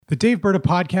The Daveberta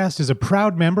Podcast is a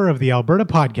proud member of the Alberta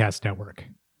Podcast Network.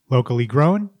 Locally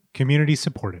grown, community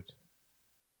supported.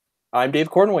 I'm Dave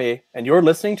Cornway, and you're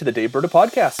listening to the Daveberta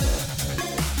Podcast.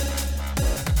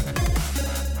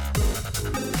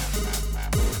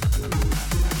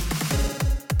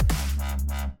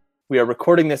 We are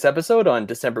recording this episode on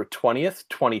December 20th,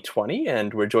 2020,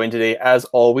 and we're joined today, as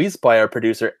always, by our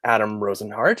producer, Adam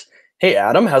Rosenhart. Hey,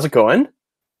 Adam, how's it going?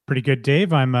 Pretty good,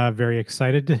 Dave. I'm very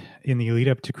excited in the lead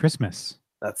up to Christmas.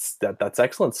 That's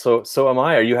excellent. So am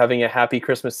I. Are you having a happy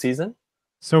Christmas season?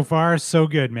 So far, so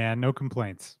good, man. No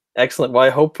complaints. Excellent. Well,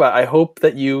 I hope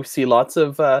that you see lots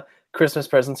of Christmas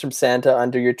presents from Santa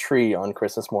under your tree on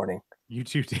Christmas morning. You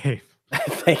too, Dave.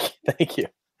 Thank you.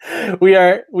 We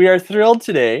are thrilled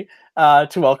today to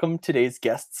welcome today's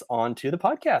guests onto the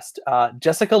podcast.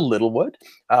 Jessica Littlewood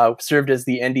served as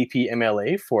the NDP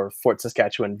MLA for Fort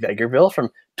Saskatchewan-Vegreville from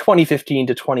 2015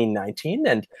 to 2019,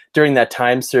 and during that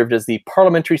time served as the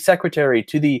Parliamentary Secretary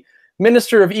to the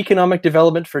Minister of Economic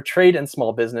Development for Trade and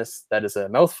Small Business. That is a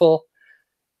mouthful.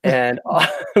 And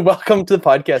welcome to the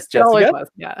podcast, Jessica.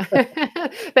 Yeah.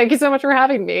 Thank you so much for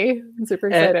having me. I'm super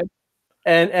excited.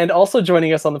 And also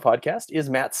joining us on the podcast is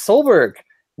Matt Solberg.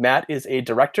 Matt is a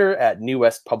director at New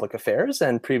West Public Affairs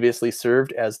and previously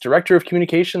served as Director of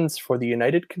Communications for the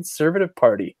United Conservative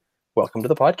Party. Welcome to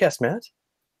the podcast, Matt.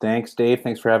 Thanks, Dave.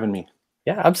 Thanks for having me.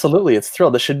 Yeah, absolutely. It's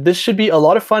thrilled. This should be a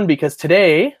lot of fun because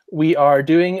today we are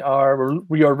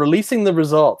releasing the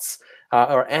results,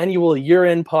 our annual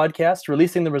year-end podcast,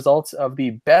 releasing the results of the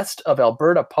Best of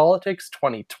Alberta Politics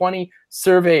 2020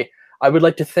 survey. I would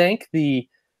like to thank the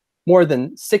more than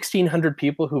 1,600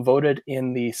 people who voted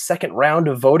in the second round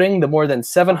of voting, the more than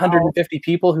 750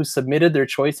 people who submitted their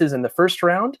choices in the first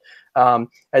round.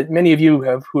 Many of you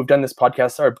who have done this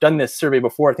podcast or done this survey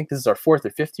before. I think this is our fourth or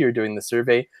fifth year doing the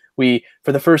survey.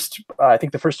 For the first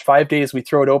 5 days, we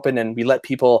throw it open and we let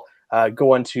people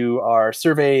go onto our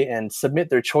survey and submit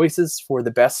their choices for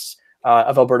the best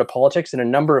of Alberta politics in a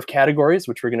number of categories,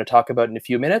 which we're going to talk about in a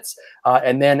few minutes.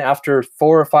 And then after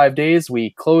 4 or 5 days, we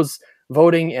close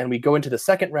voting and we go into the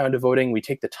second round of voting. We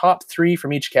take the top 3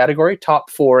 from each category, top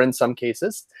 4 in some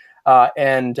cases,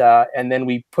 and then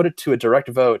we put it to a direct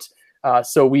vote.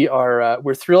 So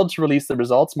we're thrilled to release the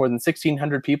results. More than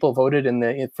 1,600 people voted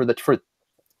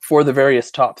for the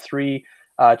various top 3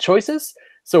 choices.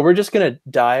 So we're just going to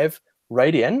dive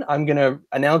right in. I'm going to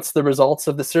announce the results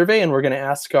of the survey, and we're going to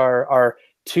ask our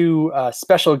 2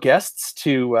 special guests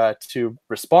to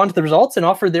respond to the results and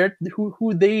offer their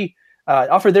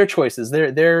choices,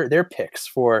 their picks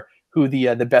for who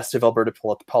the best of Alberta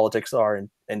politics are in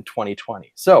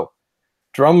 2020. So,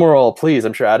 drum roll, please.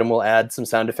 I'm sure Adam will add some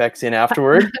sound effects in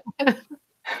afterward.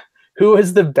 Who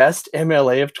is the best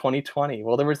MLA of 2020?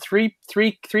 Well, there were three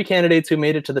candidates who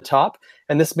made it to the top,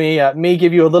 and this may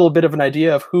give you a little bit of an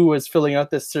idea of who was filling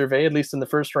out this survey, at least in the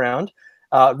first round.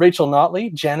 Rachel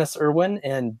Notley, Janice Irwin,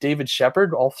 and David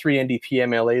Shepherd, all 3 NDP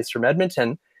MLAs from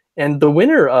Edmonton. And the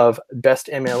winner of Best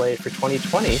MLA for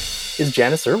 2020 is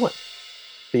Janice Irwin,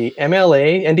 the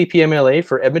NDP MLA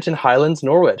for Edmonton Highlands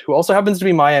Norwood, who also happens to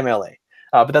be my MLA.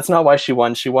 But that's not why she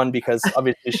won. She won because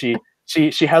obviously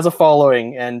she has a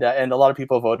following and a lot of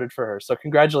people voted for her. So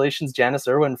congratulations, Janice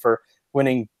Irwin, for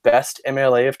winning Best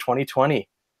MLA of 2020.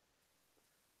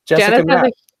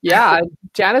 Jessica,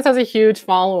 Janice has a huge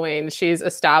following. She's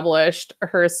established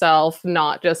herself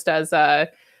not just as a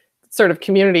sort of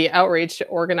community outreach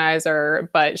organizer,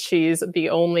 but she's the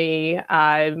only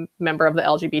member of the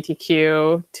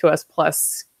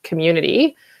LGBTQ2S+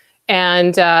 community.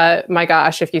 And my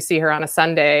gosh, if you see her on a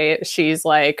Sunday, she's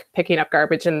like picking up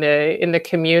garbage in the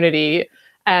community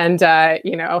and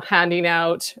handing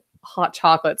out hot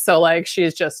chocolate. So like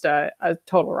she's just a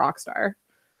total rock star.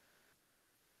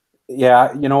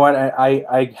 Yeah, you know what?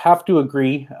 I have to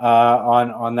agree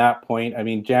on that point. I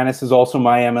mean, Janice is also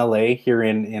my MLA here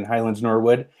in Highlands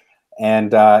Norwood,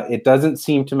 and it doesn't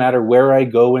seem to matter where I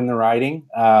go in the riding.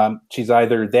 She's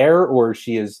either there or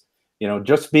she is,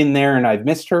 just been there and I've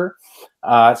missed her.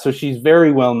 So she's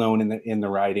very well known in the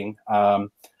riding. I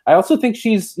also think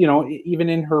she's, even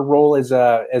in her role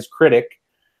as critic,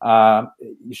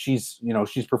 she's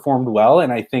performed well,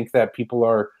 and I think that people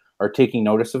are taking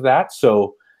notice of that.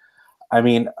 So. I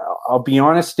mean, I'll be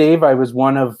honest, Dave, I was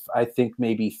one of, I think,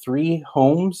 maybe 3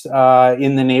 homes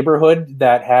in the neighborhood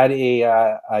that had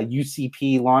a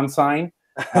UCP lawn sign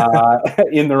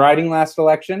in the riding last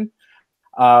election.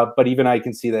 But even I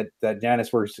can see that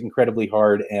Janice works incredibly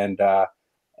hard, and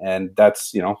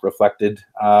that's, reflected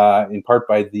in part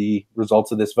by the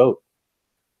results of this vote.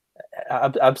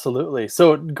 Absolutely.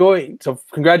 So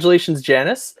congratulations,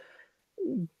 Janice.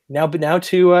 Now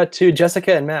to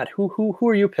Jessica and Matt. Who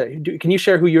are you pick? Can you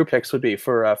share who your picks would be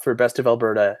for best of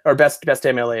Alberta or best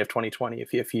MLA of 2020?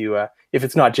 If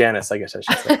it's not Janice, I guess I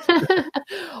should say.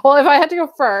 Well, if I had to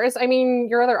go first, I mean,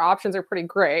 your other options are pretty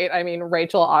great. I mean,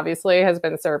 Rachel obviously has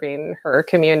been serving her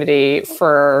community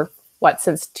for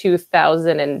since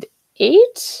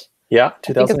 2008. Yeah,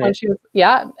 2008.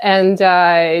 And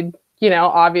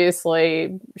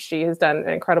obviously she has done an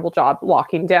incredible job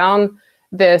locking down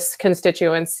this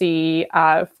constituency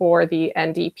for the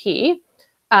NDP.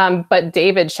 But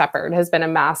David Shepherd has been a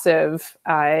massive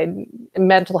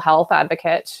mental health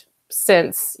advocate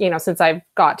since I've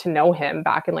got to know him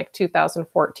back in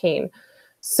 2014.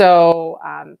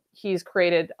 So he's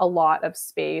created a lot of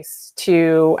space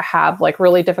to have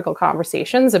really difficult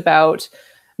conversations about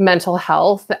mental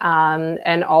health.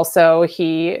 And also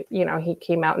he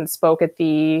came out and spoke at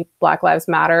the Black Lives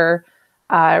Matter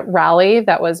rally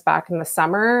that was back in the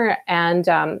summer, and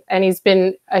he's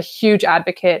been a huge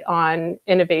advocate on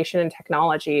innovation and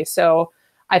technology. So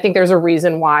I think there's a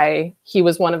reason why he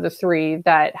was one of the three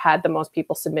that had the most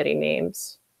people submitting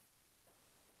names.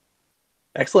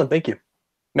 Excellent, thank you,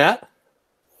 Matt.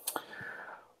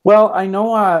 Well, I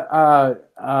know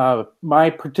my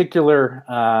particular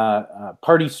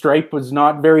party stripe was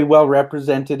not very well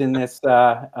represented in this,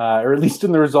 or at least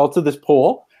in the results of this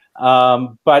poll.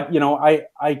 But I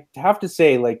have to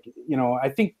say, I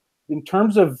think in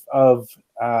terms of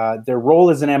their role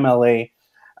as an MLA,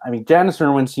 I mean, Janice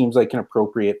Irwin seems like an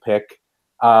appropriate pick.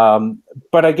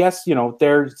 But I guess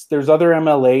there's other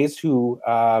MLAs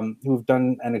who've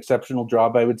done an exceptional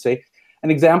job, I would say. An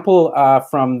example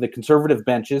from the Conservative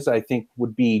benches, I think,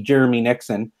 would be Jeremy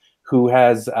Nixon, who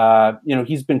has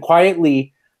he's been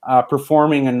quietly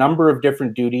performing a number of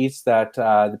different duties that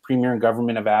the Premier and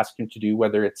government have asked him to do,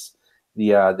 whether it's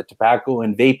the tobacco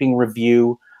and vaping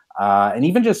review, and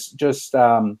even just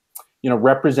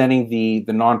representing the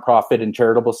nonprofit and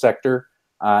charitable sector,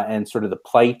 and sort of the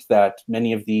plight that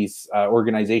many of these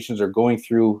organizations are going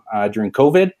through during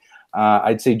COVID.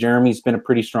 I'd say Jeremy's been a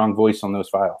pretty strong voice on those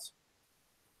files.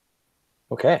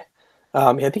 Okay.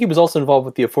 I think he was also involved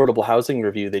with the affordable housing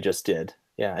review they just did.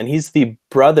 Yeah, and he's the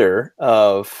brother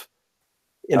of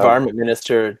Environment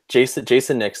Minister Jason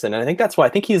Nixon, and I think that's why I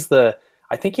think he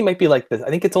might be I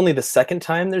think it's only the second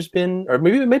time there's been, or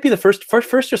maybe it might be the first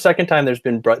or second time there's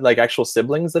been actual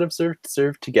siblings that have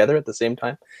served together at the same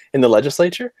time in the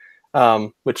legislature.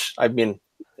 Which, I mean,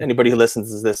 anybody who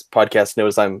listens to this podcast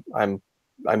knows I'm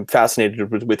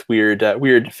fascinated with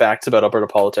weird facts about Alberta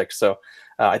politics. So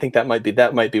I think that might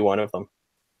be one of them.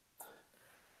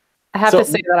 I have to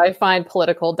say that I find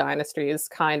political dynasties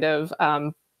kind of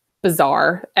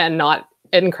bizarre and not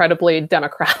incredibly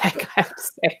democratic. I have to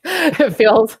say, it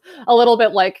feels a little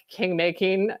bit like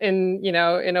kingmaking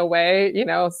in a way.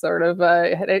 Sort of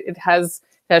it has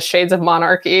shades of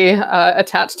monarchy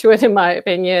attached to it, in my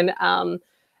opinion. And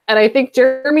I think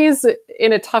Jeremy's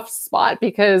in a tough spot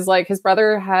because his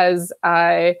brother has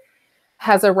a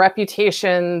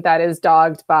reputation that is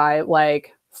dogged by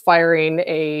firing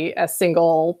a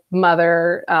single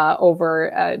mother over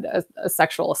a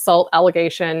sexual assault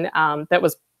allegation that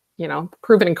was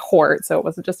proven in court, so it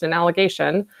wasn't just an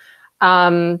allegation.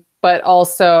 But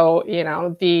also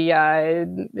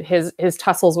his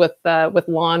tussles with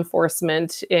law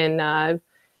enforcement in the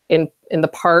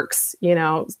parks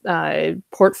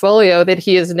portfolio that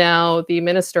he is now the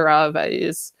minister of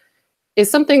is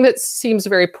something that seems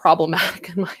very problematic,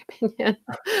 in my opinion.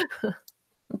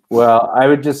 Well, I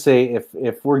would just say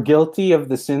if we're guilty of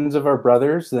the sins of our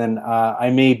brothers, then I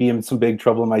may be in some big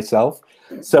trouble myself.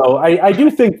 So I do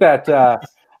think that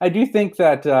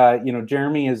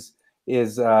Jeremy is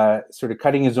sort of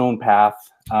cutting his own path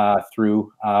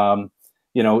through.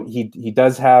 He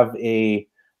does have a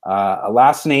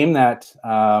last name that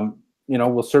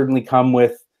will certainly come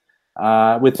with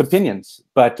opinions,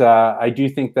 but I do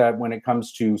think that when it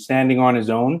comes to standing on his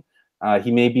own,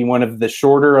 he may be one of the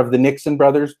shorter of the Nixon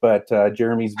brothers, but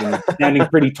Jeremy's been standing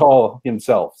pretty tall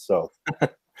himself. So,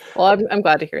 well, I'm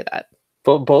glad to hear that.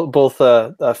 Both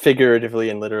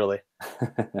figuratively and literally.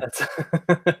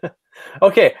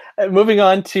 Okay, moving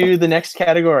on to the next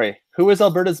category. Who is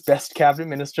Alberta's best cabinet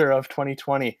minister of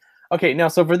 2020? Okay, now,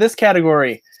 so for this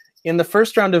category, in the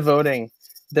first round of voting,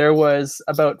 there was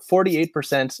about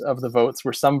 48% of the votes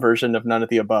were some version of none of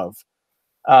the above.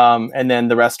 And then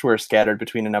the rest were scattered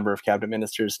between a number of cabinet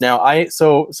ministers. Now, I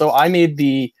made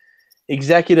the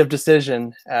executive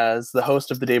decision as the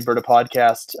host of the Alberta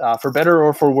podcast, for better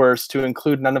or for worse, to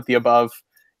include none of the above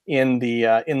in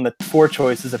the four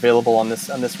choices available on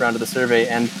this round of the survey.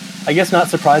 And I guess not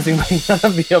surprisingly, none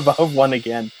of the above won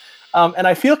again. And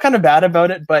I feel kind of bad about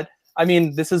it, but I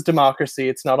mean, this is democracy.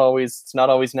 It's not always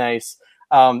nice.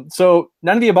 So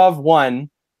none of the above won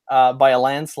by a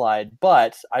landslide,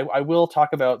 but I will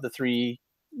talk about the three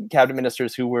cabinet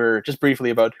ministers who were, just briefly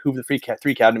about who the three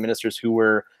cabinet ministers who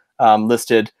were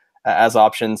listed as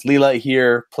options. Leela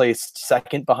here placed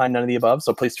second behind none of the above,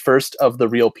 so placed first of the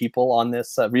real people on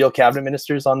this, real cabinet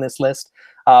ministers on this list,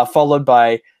 followed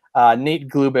by Nate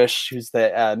Glubish, who's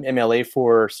the MLA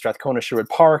for Strathcona-Sherwood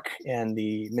Park and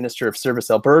the Minister of Service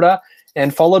Alberta,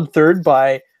 and followed third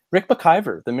by Rick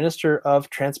McIver, the Minister of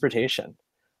Transportation.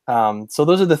 So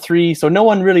those are the three. So no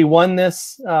one really won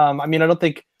this. I mean, I don't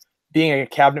think being a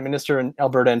cabinet minister in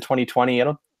Alberta in 2020,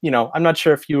 I'm not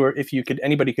sure if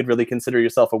anybody could really consider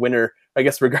yourself a winner, I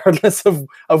guess, regardless of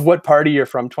what party you're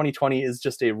from. 2020 is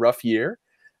just a rough year.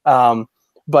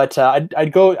 But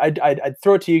I'd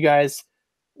throw it to you guys.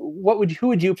 Who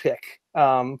would you pick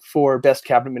for best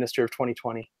cabinet minister of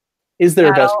 2020? Is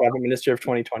there a best cabinet minister of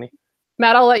 2020?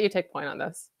 Matt, I'll let you take point on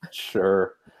this.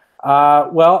 Sure.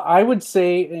 Well, I would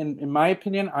say, in my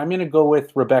opinion, I'm going to go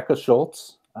with Rebecca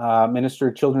Schultz, Minister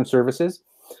of Children's Services.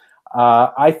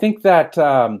 I think that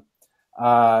for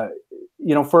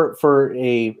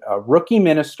a rookie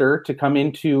minister to come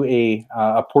into a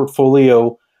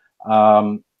portfolio,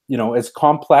 as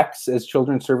complex as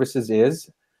Children's Services is,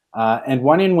 and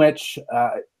one in which,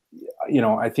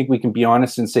 I think we can be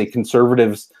honest and say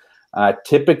conservatives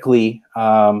typically,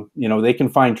 they can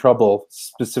find trouble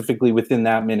specifically within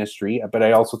that ministry. But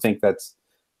I also think that's,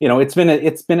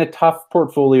 it's been a tough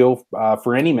portfolio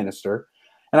for any minister.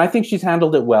 And I think she's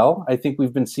handled it well. I think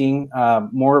we've been seeing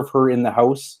more of her in the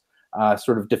House,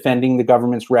 sort of defending the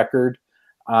government's record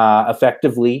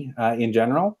effectively in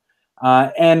general.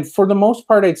 And for the most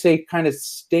part, I'd say kind of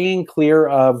staying clear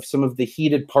of some of the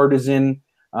heated partisan,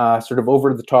 sort of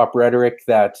over-the-top rhetoric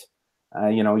that,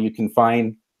 you can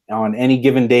find on any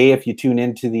given day if you tune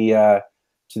into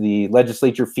the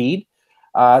legislature feed.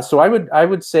 So I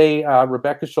would say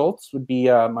Rebecca Schultz would be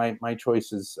my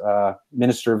choice as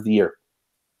Minister of the Year.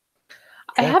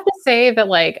 I have to say that,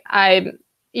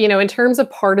 in terms of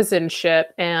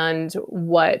partisanship and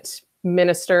what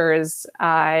ministers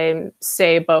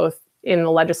say both in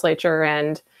the legislature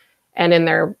and in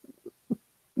their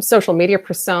social media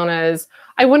personas,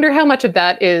 I wonder how much of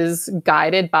that is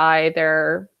guided by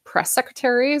their press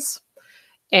secretaries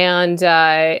and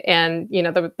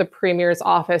the Premier's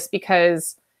office,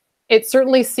 because it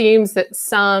certainly seems that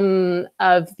some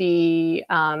of the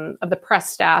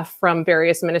press staff from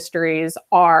various ministries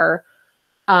are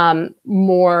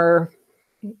more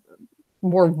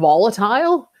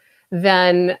volatile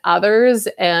than others,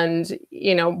 and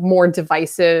more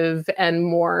divisive and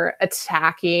more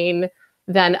attacking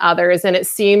than others. And it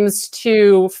seems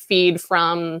to feed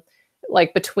from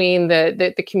between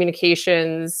the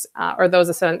communications or those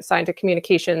assigned to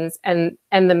communications and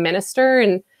the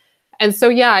minister. And so,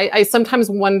 yeah, I sometimes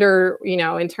wonder,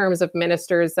 in terms of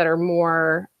ministers that are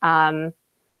more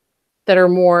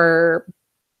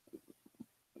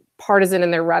partisan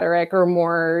in their rhetoric, or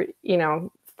more,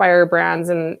 firebrands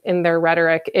in their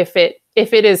rhetoric, if it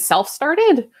is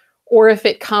self-started, or if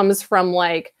it comes from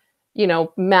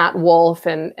Matt Wolf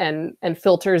and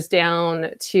filters down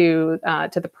to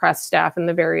the press staff and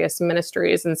the various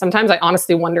ministries. And sometimes I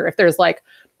honestly wonder if there's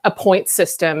a point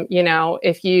system,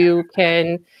 if you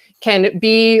can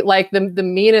be the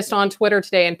meanest on Twitter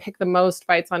today and pick the most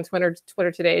fights on Twitter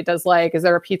today. Is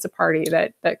there a pizza party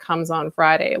that comes on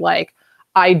Friday?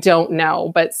 I don't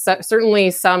know, but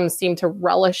certainly some seem to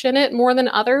relish in it more than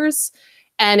others.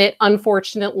 And it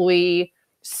unfortunately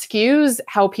skews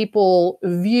how people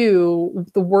view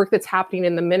the work that's happening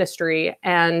in the ministry.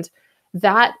 And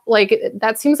that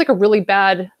seems like a really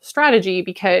bad strategy,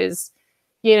 because,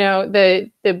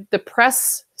 the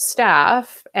press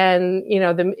staff and,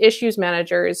 the issues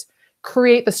managers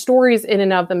create the stories in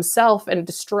and of themselves and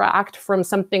distract from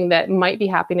something that might be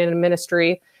happening in a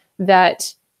ministry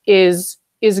that is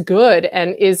good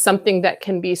and is something that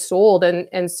can be sold.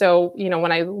 And so,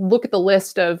 when I look at the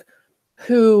list of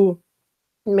who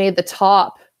made the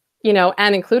top,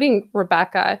 and including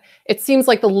Rebecca, it seems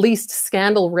like the least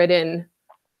scandal-ridden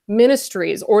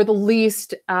ministries, or the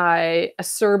least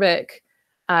acerbic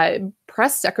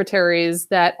press secretaries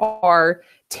that are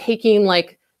taking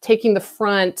the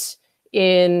front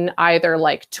in either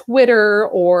Twitter,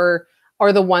 or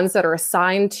are the ones that are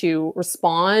assigned to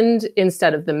respond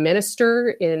instead of the minister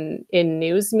in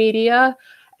news media.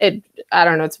 I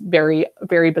don't know. It's very,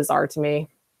 very bizarre to me.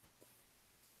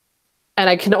 And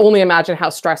I can only imagine how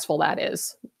stressful that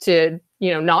is to,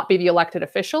 not be the elected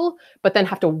official, but then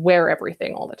have to wear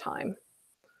everything all the time.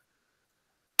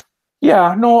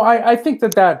 Yeah, no, I think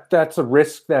that's a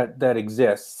risk that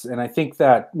exists, and I think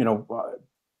that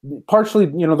partially,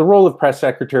 the role of press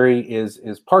secretary is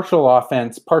partial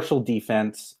offense, partial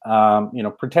defense.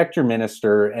 Protect your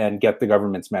minister and get the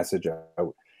government's message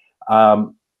out.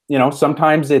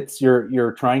 Sometimes it's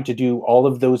you're trying to do all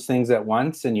of those things at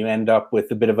once, and you end up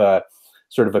with a bit of a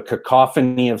sort of a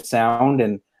cacophony of sound,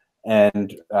 and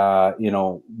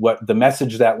what the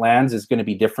message that lands is going to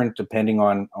be different depending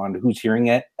on who's hearing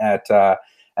it at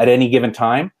any given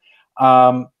time.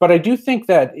 But I do think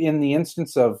that in the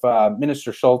instance of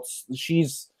Minister Schultz,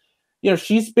 she's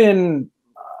been,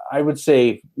 I would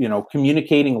say,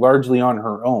 communicating largely on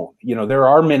her own. There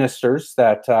are ministers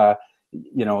that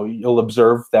you'll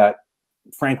observe that,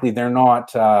 frankly, they're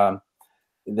not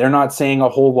saying a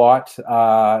whole lot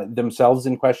themselves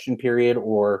in question period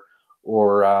or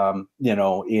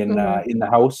in the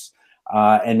House,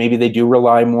 and maybe they do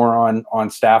rely more on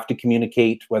staff to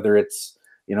communicate, whether it's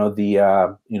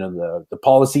the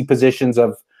policy positions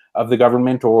of the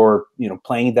government or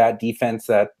playing that defense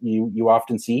that you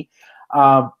often see.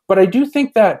 But I do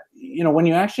think that when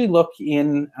you actually look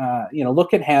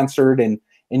at Hansard and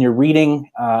you're reading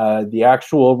the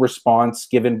actual response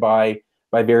given by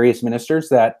various ministers,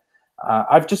 that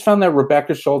I've just found that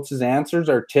Rebecca Schultz's answers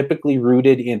are typically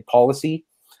rooted in policy.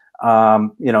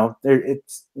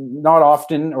 It's not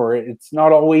often, or it's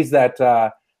not always that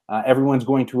everyone's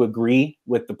going to agree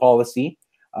with the policy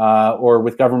or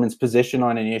with government's position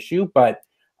on an issue. But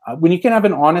when you can have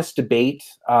an honest debate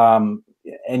and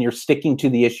you're sticking to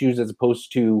the issues as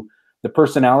opposed to the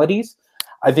personalities,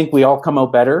 I think we all come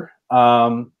out better.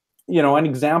 An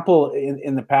example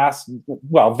in the past,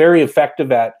 very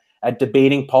effective at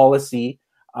debating policy,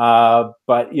 but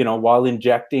while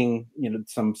injecting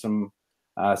some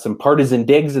partisan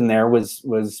digs in there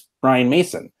was Brian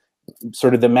Mason,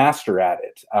 sort of the master at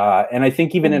it. And I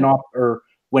think even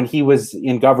when he was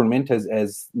in government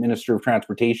as Minister of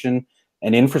Transportation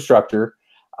and Infrastructure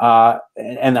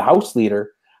and the House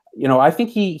Leader, I think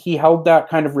he held that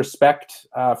kind of respect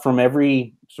from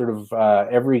every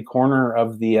every corner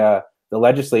of the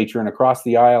legislature and across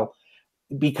the aisle,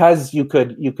 because you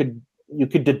could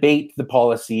debate the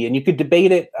policy, and you could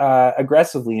debate it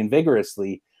aggressively and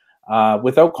vigorously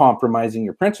without compromising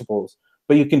your principles.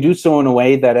 But you can do so in a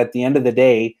way that at the end of the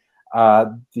day,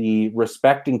 the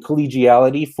respect and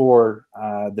collegiality for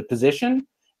the position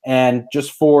and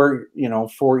just for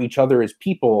each other as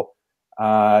people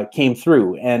came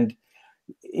through. And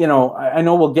I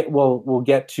know we'll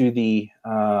get to the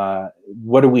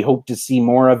what do we hope to see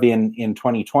more of in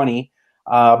 2020.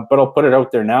 But I'll put it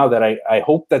out there now that I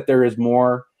hope that there is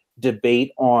more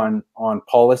debate on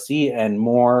policy and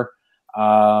more,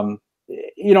 and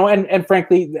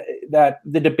frankly, that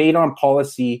the debate on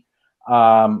policy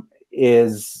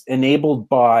is enabled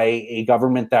by a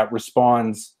government that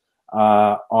responds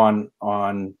on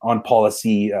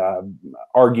policy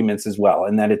arguments as well,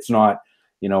 and that it's not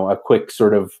a quick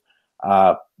sort of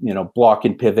block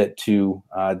and pivot to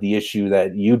the issue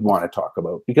that you'd want to talk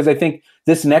about. Because I think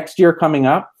this next year coming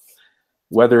up,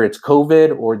 whether it's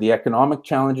COVID or the economic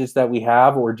challenges that we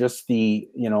have, or just the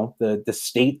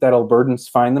state that Albertans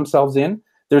find themselves in,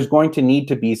 there's going to need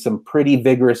to be some pretty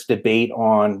vigorous debate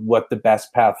on what the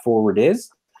best path forward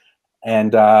is.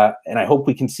 And I hope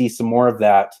we can see some more of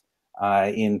that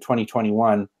in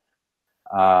 2021,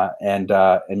 and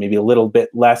maybe a little bit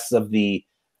less of the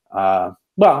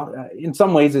in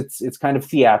some ways it's kind of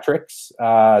theatrics.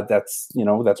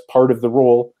 That's part of the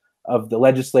role of the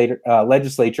legislature.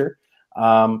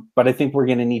 But I think we're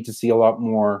going to need to see a lot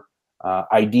more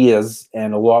ideas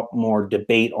and a lot more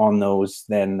debate on those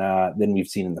than we've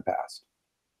seen in the past.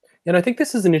 And I think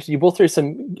this is you both raised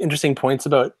some interesting points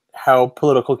about how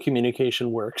political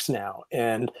communication works now.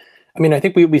 And I mean, I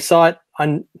think we saw it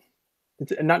on,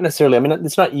 not necessarily, I mean,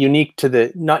 it's not unique to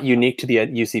the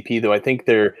UCP, though. I think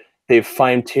they've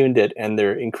fine-tuned it, and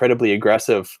they're incredibly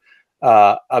aggressive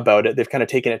about it. They've kind of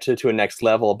taken it to a next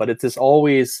level, but it's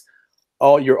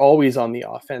you're always on the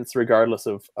offense, regardless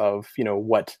of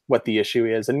what the issue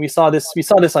is. And we saw this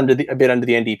under the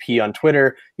NDP on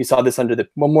Twitter. You saw this under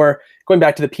going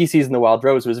back to the PCs and the Wild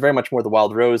Rose. It was very much more the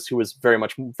Wild Rose who was very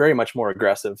much more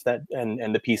aggressive.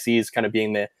 And the PCs kind of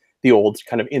being the old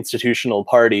kind of institutional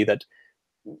party that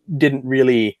didn't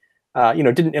really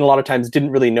didn't a lot of times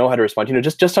didn't really know how to respond.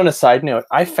 Just on a side note,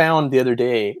 I found the other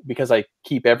day, because I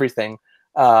keep everything,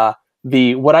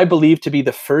 what I believe to be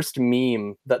the first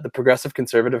meme that the Progressive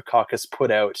Conservative Caucus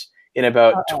put out in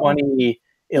about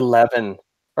 2011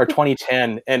 or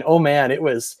 2010, and oh man, it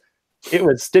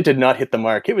did not hit the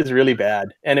mark. It was really bad,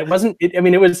 and it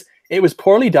was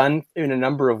poorly done in a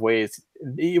number of ways.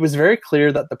 it was very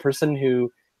clear that the person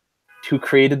who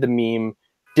created the meme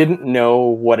didn't know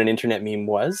what an internet meme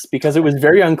was, because it was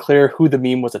very unclear who the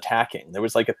meme was attacking. There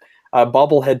was like a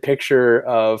bobblehead picture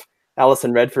of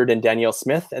Alison Redford and Danielle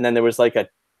Smith, and then there was like a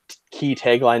key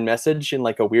tagline message in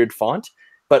like a weird font.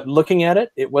 But looking at it,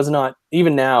 it was not,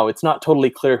 even now, it's not totally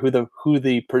clear who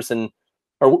the person,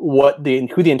 or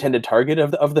who the intended target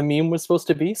of the meme was supposed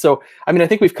to be. So I mean, I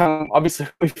think we've come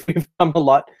a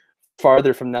lot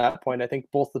farther from that point. I think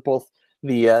both the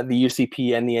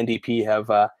UCP and the NDP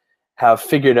have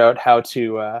figured out how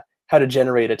to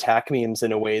generate attack memes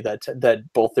in a way that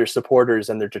both their supporters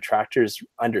and their detractors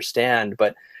understand.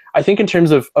 But I think in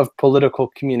terms of political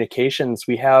communications,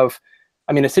 we have,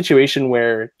 I mean, a situation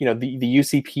where, you know, the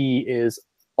UCP is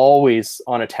always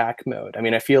on attack mode. I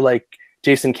mean, I feel like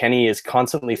Jason Kenney is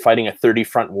constantly fighting a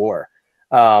 30-front war,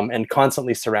 and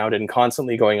constantly surrounded and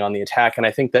constantly going on the attack. And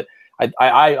I think that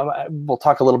I will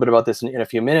talk a little bit about this in a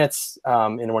few minutes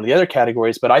in one of the other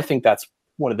categories, but I think that's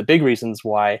one of the big reasons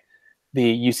why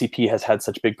the UCP has had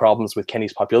such big problems with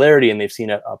Kenney's popularity, and they've seen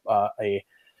a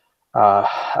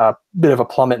bit of a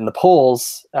plummet in the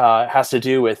polls, has to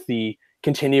do with the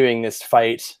continuing this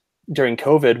fight during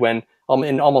COVID, when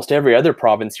in almost every other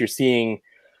province you're seeing,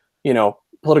 you know,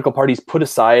 political parties put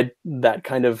aside that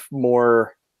kind of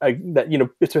more, that, you know,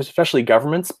 especially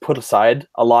governments put aside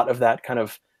a lot of that kind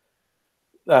of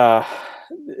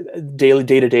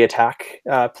day-to-day attack,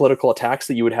 political attacks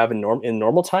that you would have in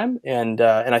normal time, and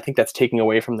I think that's taking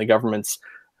away from the government's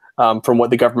from what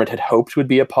the government had hoped would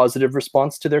be a positive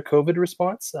response to their COVID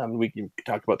response. We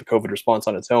talked about the COVID response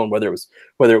on its own, whether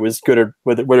it was good or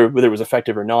whether it was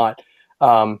effective or not.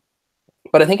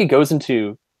 But I think it goes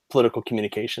into political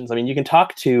communications. I mean, you can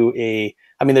talk to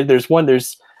there's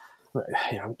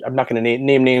you know, I'm not going to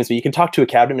name names, but you can talk to a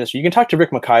cabinet minister. You can talk to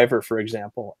Rick McIver, for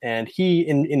example, and he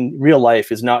in real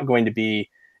life is not going to be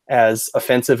as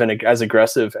offensive and as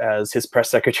aggressive as his press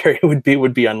secretary would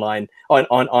be online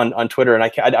on Twitter.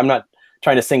 And I'm not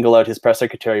trying to single out his press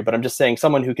secretary, but I'm just saying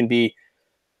someone who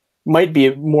might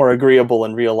be more agreeable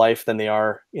in real life than they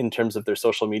are in terms of their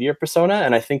social media persona.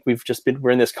 And I think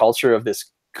we're in this culture of this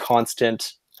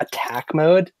constant attack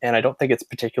mode, and I don't think it's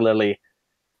particularly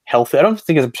healthy. I don't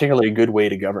think it's a particularly good way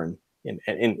to govern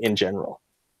in general.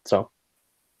 So.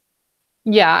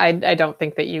 Yeah, I don't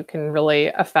think that you can really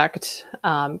affect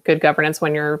good governance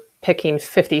when you're picking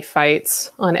 50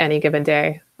 fights on any given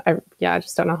day. I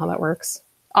just don't know how that works.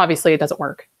 Obviously, it doesn't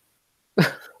work.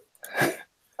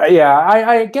 Yeah,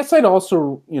 I guess I'd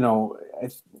also, you know,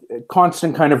 a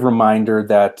constant kind of reminder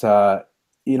that,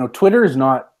 you know, Twitter is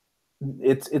not,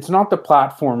 it's not the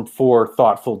platform for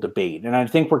thoughtful debate. And I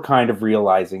think we're kind of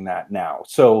realizing that now.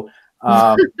 So,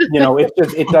 you know,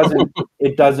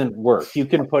 it doesn't work. You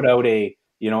can put out a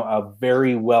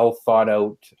very well thought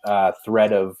out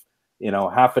thread of, you know,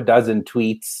 half a dozen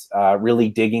tweets, really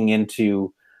digging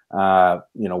into,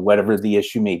 you know, whatever the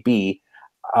issue may be.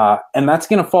 And that's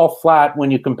going to fall flat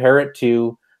when you compare it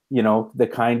to, you know, the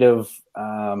kind of,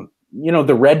 you know,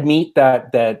 the red meat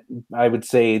that I would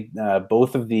say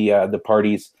both of the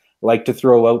parties like to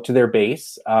throw out to their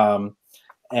base.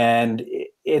 And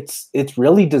it's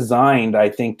really designed, I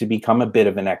think, to become a bit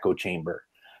of an echo chamber.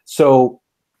 So,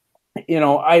 you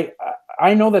know,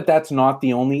 I know that that's not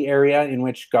the only area in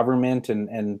which government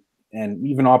and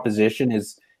even opposition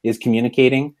is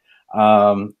communicating.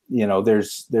 You know,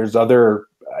 there's other,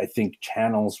 I think,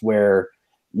 channels where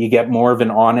you get more of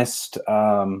an honest,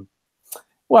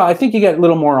 I think you get a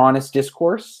little more honest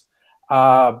discourse.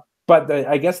 But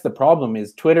I guess the problem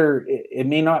is Twitter, it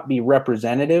may not be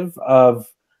representative of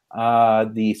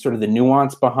the sort of the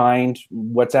nuance behind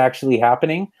what's actually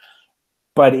happening.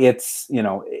 But it's, you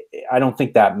know, I don't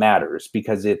think that matters,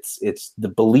 because it's the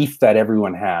belief that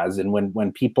everyone has. And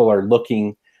when people are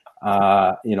looking,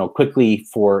 you know, quickly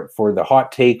for the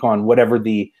hot take on whatever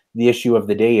the issue of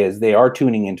the day is, they are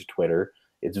tuning into Twitter.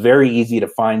 It's very easy to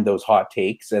find those hot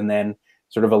takes and then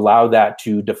sort of allow that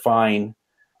to define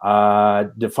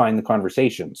the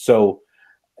conversation. So,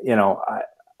 you know,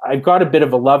 I've got a bit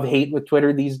of a love-hate with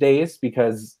Twitter these days,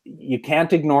 because you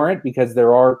can't ignore it, because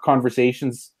there are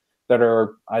conversations that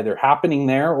are either happening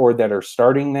there or that are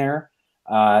starting there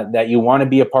that you want to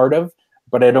be a part of,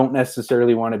 but I don't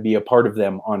necessarily want to be a part of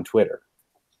them on Twitter.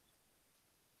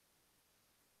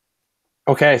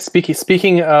 Okay,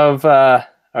 speaking of,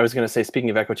 I was going to say speaking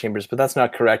of echo chambers, but that's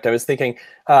not correct. I was thinking,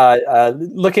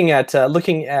 looking at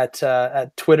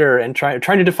Twitter and trying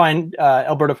to define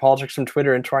Alberta politics from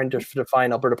Twitter and trying to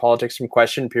define Alberta politics from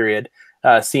Question Period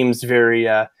seems very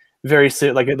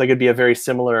like it'd be a very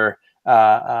similar.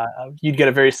 You'd get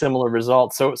a very similar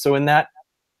result. So in that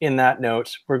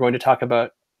note, we're going to talk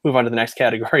about move on to the next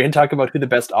category and talk about who the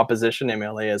best opposition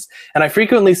MLA is. And I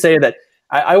frequently say that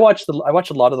I watch a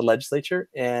lot of the legislature,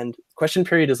 and question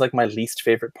period is like my least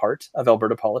favorite part of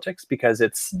Alberta politics, because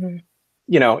it's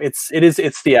it's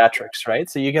theatrics, right?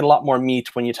 So you get a lot more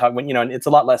meat when you talk, and it's a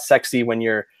lot less sexy when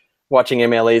you're watching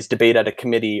MLAs debate at a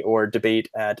committee or debate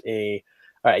at a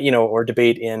or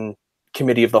debate in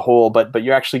committee of the whole, but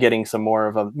you're actually getting some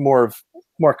more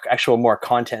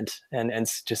content and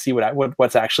to see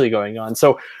what's actually going on.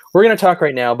 So we're going to talk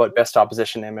right now about best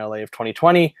opposition MLA of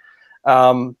 2020.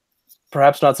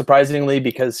 Perhaps not surprisingly,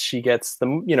 because she gets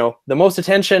the most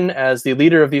attention as the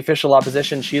leader of the official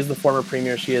opposition. She is the former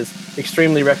premier. She is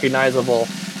extremely recognizable.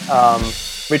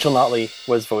 Rachel Notley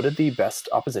was voted the best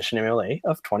opposition MLA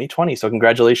of 2020. So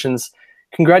congratulations,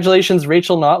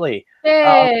 Rachel Notley.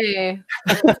 Yay!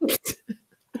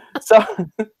 So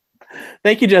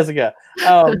thank you, Jessica.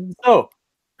 So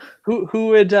who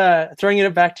would, throwing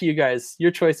it back to you guys,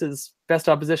 your choices, best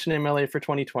opposition MLA for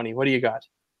 2020. What do you got?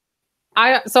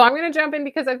 So I'm going to jump in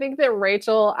because I think that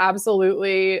Rachel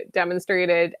absolutely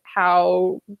demonstrated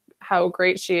how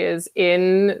great she is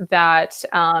in that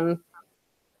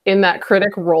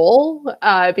critic role,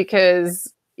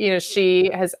 because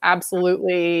she has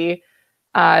absolutely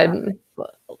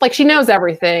she knows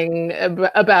everything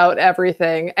about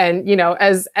everything, and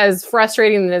as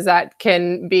frustrating as that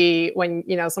can be when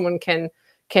someone can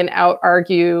out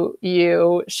argue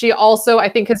you, she also, I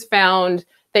think, has found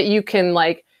that you can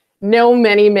know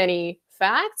many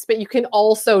facts, but you can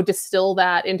also distill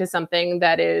that into something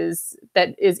that is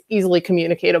easily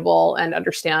communicatable and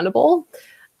understandable.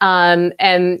 And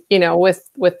with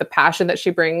the passion that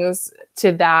she brings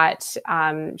to that,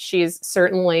 she's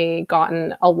certainly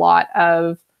gotten a lot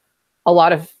of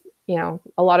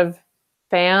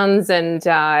fans and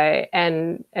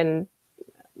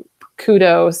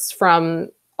kudos from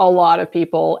a lot of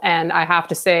people. And I have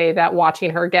to say that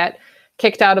watching her get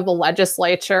kicked out of the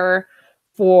legislature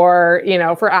for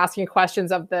asking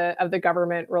questions of the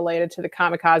government related to the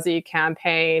kamikaze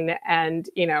campaign, and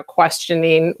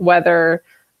questioning whether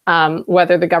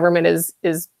the government is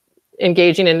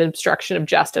engaging in obstruction of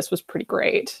justice, was pretty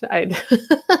great.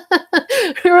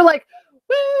 We were like,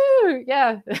 woo,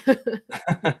 yeah.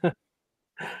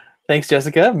 Thanks,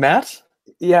 Jessica. Matt?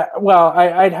 Yeah, well,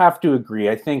 I'd have to agree.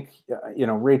 I think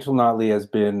Rachel Notley has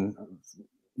been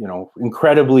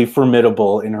incredibly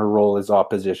formidable in her role as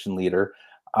opposition leader.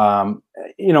 I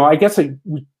guess I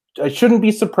shouldn't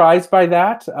be surprised by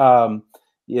that.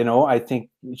 I think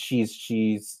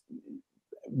she's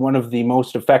one of the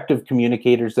most effective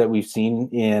communicators that we've seen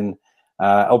in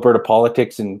Alberta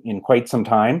politics in quite some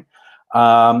time.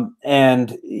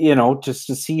 And just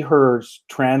to see her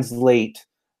translate,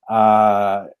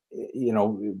 quite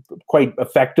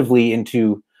effectively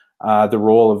into the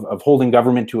role of holding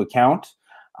government to account.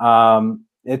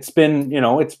 It's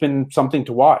been something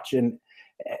to watch, and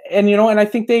I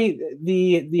think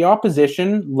the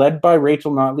opposition led by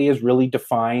Rachel Notley has really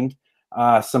defined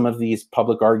some of these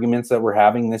public arguments that we're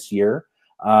having this year.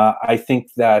 I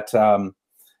think that the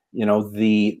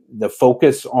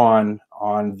focus on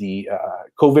the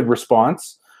COVID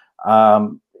response,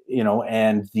 and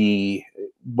the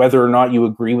whether or not you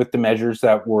agree with the measures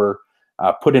that were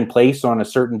put in place on a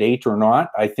certain date or not,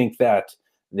 I think that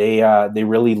they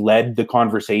really led the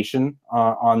conversation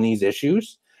on these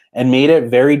issues and made it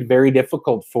very, very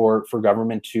difficult for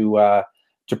government to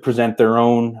present their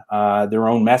own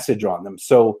message on them.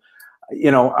 So,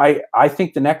 I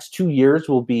think the next 2 years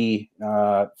will be,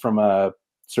 from a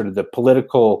sort of the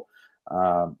political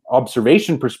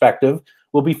observation perspective,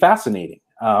 will be fascinating,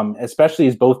 especially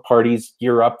as both parties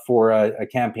gear up for a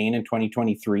campaign in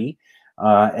 2023,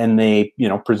 and they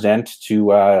present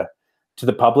to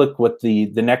the public what the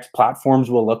next platforms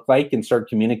will look like and start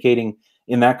communicating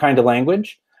in that kind of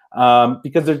language,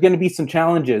 because there's going to be some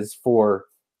challenges for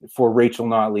Rachel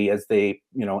Notley as they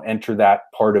enter that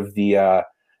part of the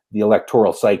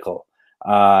electoral cycle,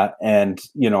 and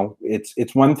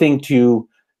it's one thing to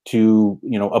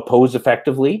oppose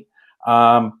effectively,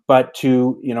 but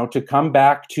to come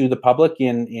back to the public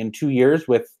in 2 years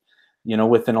with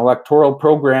an electoral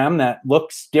program that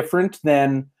looks different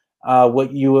than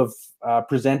what you have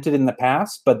presented in the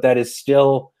past, but that is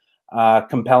still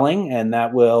compelling and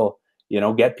that will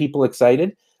get people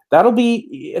excited. It'll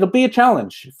be a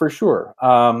challenge for sure,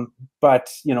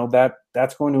 but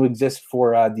that's going to exist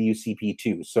for the UCP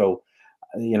too. So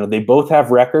they both have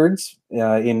records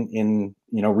in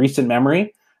recent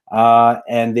memory,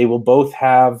 and they will both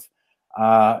have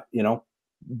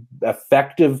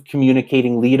effective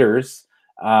communicating leaders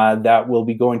that will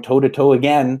be going toe to toe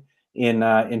again in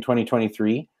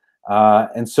 2023.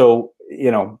 And so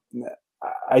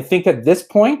I think at this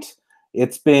point,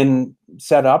 it's been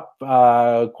set up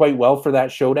quite well for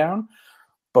that showdown.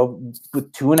 But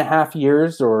with 2.5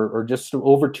 years or just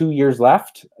over 2 years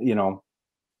left, you know,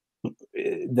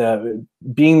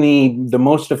 being the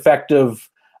most effective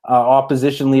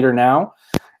opposition leader now,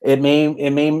 it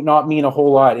may not mean a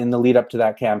whole lot in the lead up to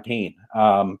that campaign,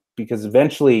 because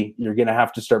eventually you're going to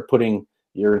have to start putting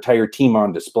your entire team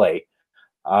on display.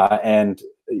 And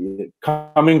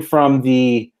coming from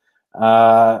the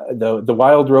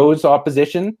Wild Rose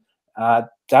opposition,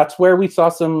 that's where we saw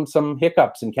some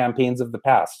hiccups in campaigns of the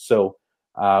past. So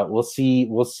we'll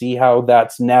see how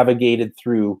that's navigated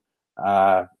through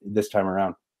this time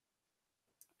around.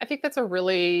 I think that's a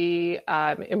really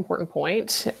important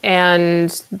point.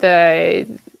 And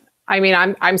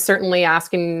I'm certainly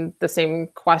asking the same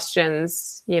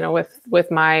questions, you know, with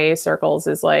my circles,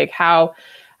 is like,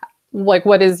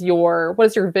 what is your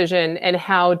vision, and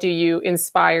how do you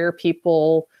inspire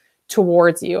people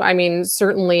towards you? I mean,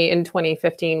 certainly in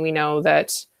 2015, we know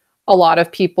that a lot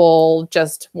of people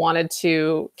just wanted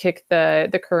to kick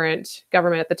the current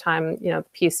government at the time, you know,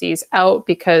 the PCs, out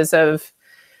because of,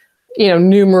 you know,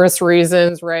 numerous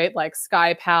reasons, right? Like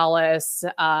Sky Palace,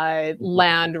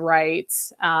 land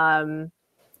rights,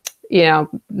 you know,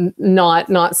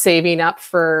 not saving up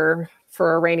for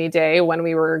a rainy day when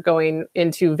we were going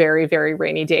into very, very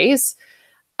rainy days.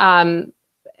 And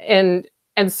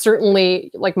certainly,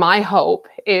 like, my hope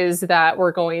is that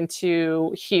we're going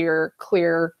to hear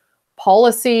clear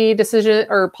policy decision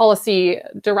or policy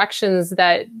directions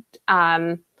that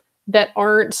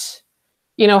aren't,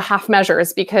 you know, half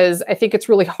measures, because I think it's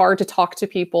really hard to talk to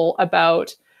people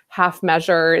about half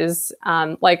measures.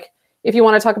 Like, if you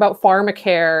want to talk about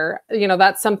pharmacare, you know,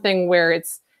 that's something where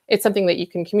it's something that you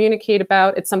can communicate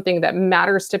about. It's something that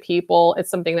matters to people.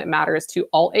 It's something that matters to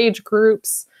all age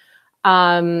groups.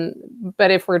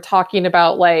 But if we're talking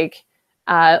about like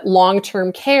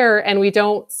long-term care, and we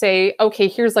don't say, okay,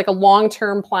 here's like a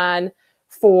long-term plan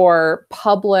for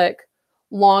public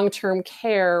long-term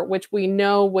care, which we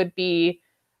know would be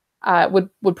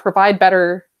would provide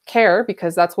better care,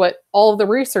 because that's what all of the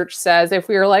research says. If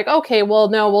we were like, okay, well,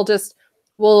 no,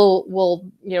 we'll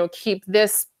you know, keep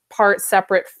this part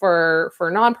separate for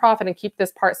nonprofit and keep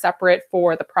this part separate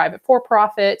for the private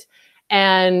for-profit,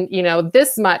 and, you know,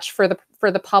 this much for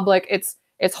the public, it's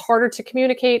harder to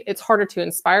communicate, it's harder to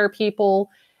inspire people,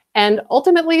 and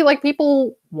ultimately, like,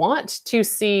 people want to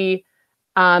see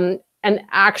an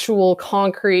actual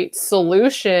concrete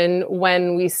solution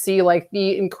when we see like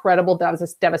the incredible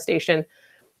devastation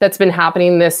that's been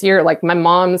happening this year. Like, my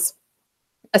mom's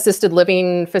assisted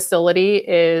living facility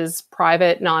is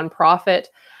private, nonprofit,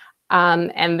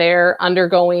 and they're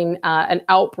undergoing an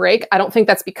outbreak. I don't think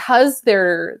that's because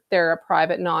they're a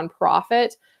private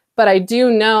nonprofit, but I do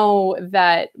know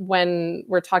that when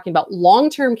we're talking about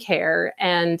long-term care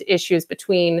and issues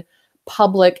between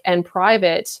public and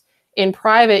private, in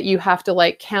private, you have to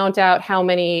like count out how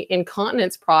many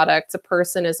incontinence products a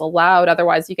person is allowed.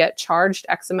 Otherwise, you get charged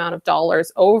X amount of dollars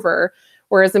over.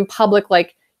 Whereas in public,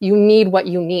 like, you need what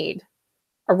you need.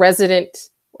 A resident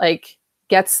like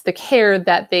gets the care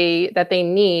that they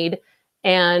need,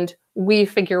 and we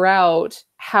figure out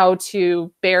how to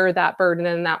bear that burden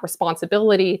and that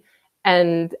responsibility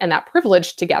and that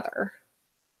privilege together.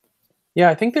 Yeah,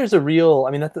 I think there's a real,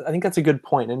 I think that's a good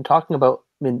point. And talking about,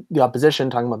 the opposition,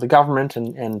 talking about the government,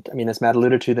 and I mean, as Matt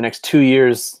alluded to, the next 2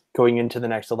 years going into the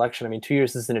next election, 2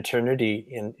 years is an eternity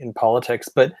in politics.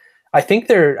 But I think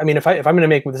if I'm going to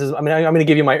make this, I'm going to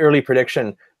give you my early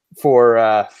prediction for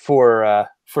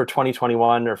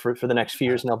 2021 or for the next few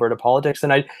years in Alberta politics.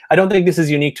 And I don't think this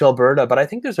is unique to Alberta, but I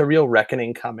think there's a real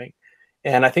reckoning coming.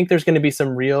 And I think there's going to be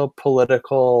some real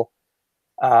political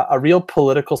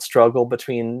struggle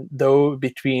between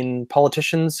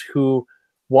politicians who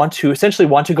want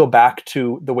to go back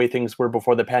to the way things were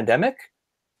before the pandemic,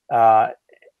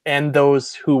 and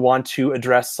those who want to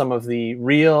address some of the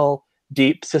real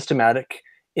deep systematic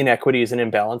inequities and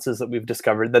imbalances that we've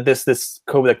discovered that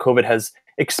COVID has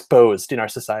exposed in our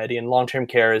society. And long-term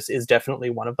care is definitely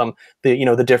one of them.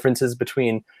 The differences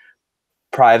between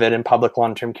private and public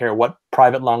long-term care, what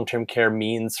private long-term care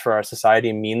means for our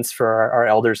society, means for our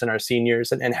elders and our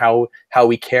seniors, and how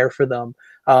we care for them.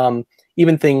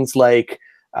 Even things like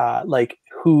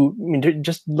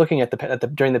just looking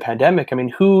at during the pandemic,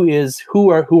 who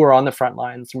are on the front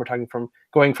lines, and we're talking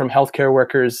going from healthcare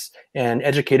workers and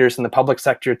educators in the public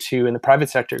sector to, in the private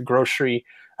sector, grocery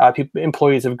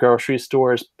employees of grocery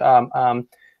stores,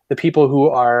 the people who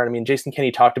are, I mean, Jason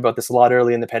Kenney talked about this a lot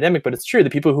early in the pandemic, but it's true, the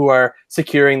people who are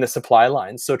securing the supply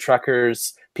lines, so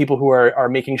truckers, people who are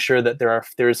making sure that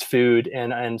there's food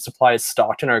and supplies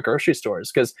stocked in our grocery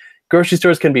stores, because grocery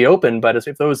stores can be open, but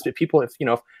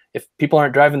if people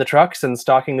aren't driving the trucks and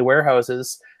stocking the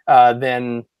warehouses,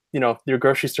 then your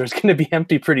grocery store is going to be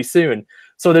empty pretty soon.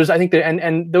 So I think that,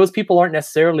 and those people aren't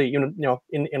necessarily,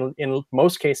 in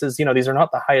most cases, these are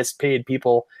not the highest paid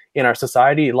people in our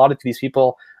society. A lot of these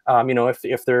people,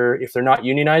 if they're not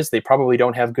unionized, they probably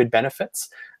don't have good benefits.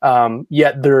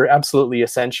 Yet they're absolutely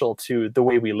essential to the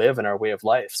way we live and our way of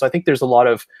life. So I think there's a lot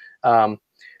of, I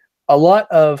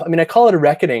mean, I call it a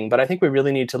reckoning, but I think we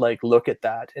really need to look at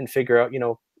that and figure out,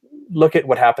 look at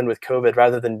what happened with COVID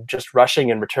rather than just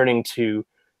rushing and returning to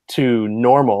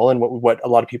normal and what a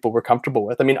lot of people were comfortable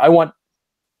with. I mean, I want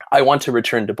to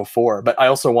return to before, but I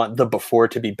also want the before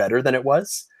to be better than it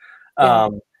was. Yeah.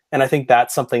 And I think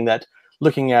that's something that,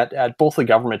 looking at both the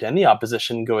government and the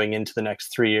opposition going into the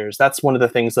next 3 years, that's one of the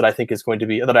things that I think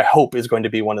that I hope is going to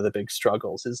be one of the big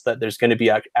struggles, is that there's going to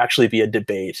be actually be a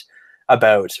debate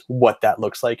about what that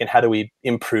looks like and how do we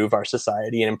improve our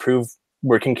society and improve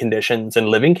working conditions and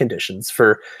living conditions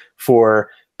for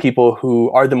people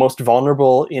who are the most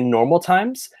vulnerable in normal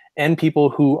times, and people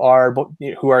who are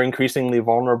increasingly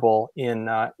vulnerable in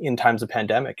times of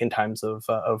pandemic, in times of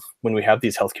when we have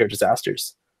these healthcare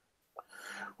disasters.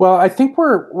 Well, I think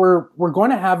we're going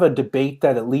to have a debate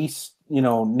that at least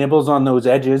nibbles on those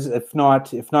edges, if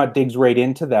not digs right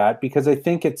into that, because I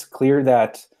think it's clear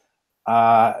that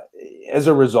as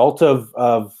a result of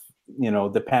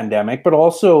the pandemic, but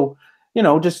also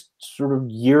just sort of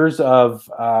years of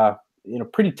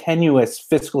pretty tenuous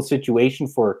fiscal situation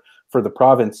for the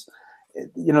province.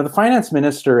 The finance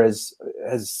minister has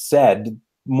said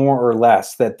more or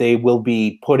less that they will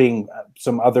be putting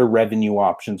some other revenue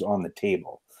options on the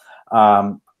table.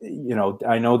 I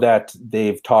know that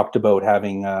they've talked about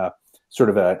having sort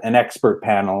of an expert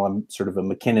panel, sort of a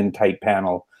McKinnon type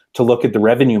panel, to look at the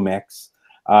revenue mix.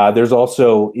 There's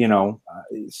also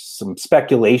some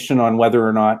speculation on whether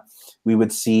or not we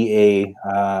would see a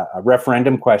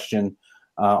referendum question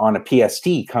on a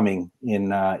PST coming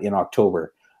in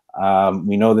October.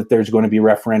 We know that there's going to be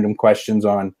referendum questions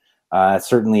on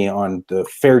certainly on the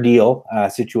fair deal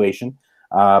situation,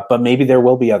 but maybe there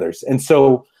will be others. And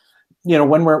so,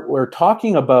 when we're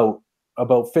talking about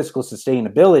fiscal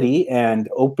sustainability and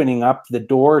opening up the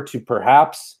door to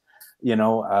perhaps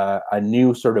a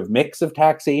new sort of mix of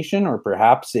taxation, or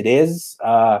perhaps it is.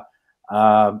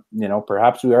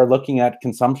 Perhaps we are looking at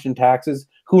consumption taxes.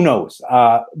 Who knows?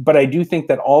 But I do think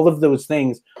that all of those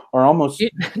things are almost.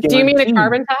 Do you mean a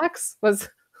carbon tax?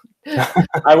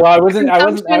 I wasn't.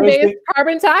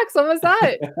 Carbon tax. What was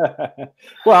that?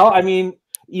 Well, I mean,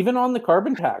 even on the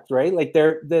carbon tax, right? Like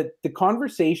the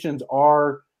conversations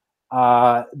are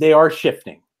they are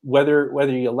shifting. Whether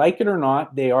you like it or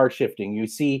not, they are shifting. You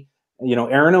see,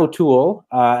 Erin O'Toole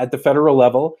at the federal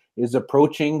level is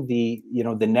approaching the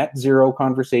net zero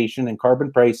conversation and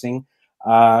carbon pricing,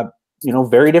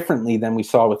 very differently than we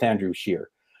saw with Andrew Scheer.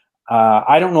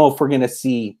 I don't know if we're going to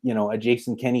see, a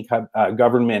Jason Kenney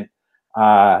government,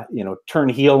 turn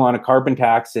heel on a carbon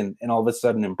tax and all of a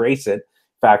sudden embrace it.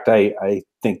 In fact, I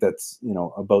think that's,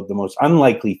 about the most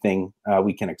unlikely thing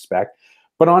we can expect.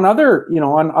 But on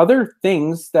other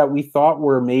things that we thought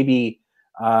were maybe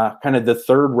kind of the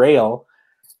third rail,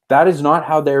 that is not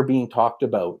how they're being talked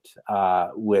about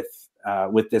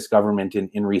with this government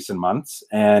in recent months.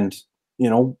 And,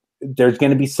 there's going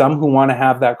to be some who want to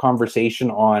have that conversation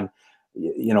on,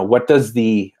 what does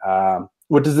the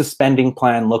spending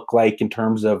plan look like in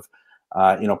terms of,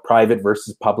 private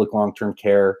versus public long-term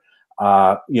care.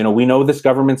 We know this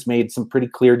government's made some pretty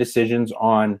clear decisions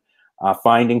on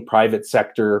finding private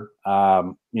sector,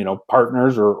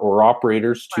 partners or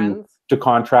operators to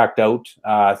contract out,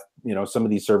 some of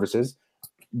these services,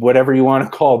 whatever you want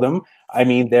to call them. I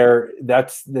mean,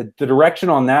 that's the direction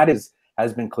on that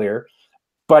has been clear.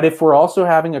 But if we're also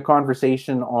having a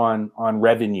conversation on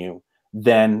revenue,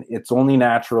 then it's only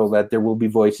natural that there will be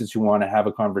voices who want to have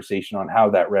a conversation on how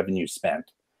that revenue is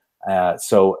spent. And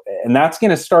that's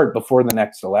going to start before the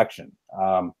next election.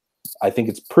 I think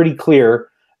it's pretty clear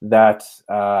that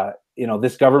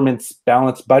this government's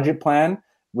balanced budget plan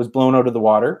was blown out of the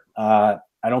water. I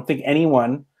don't think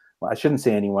anyone, well, I shouldn't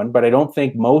say anyone, but I don't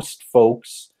think most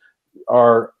folks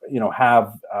are,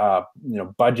 have,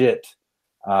 budget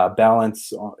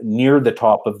balance near the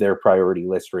top of their priority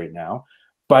list right now.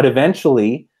 But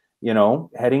eventually,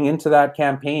 heading into that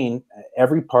campaign,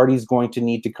 every party is going to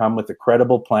need to come with a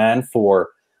credible plan for,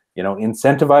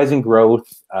 incentivizing growth,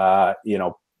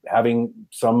 having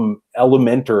some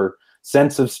element or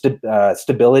sense of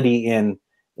stability in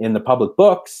the public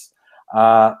books,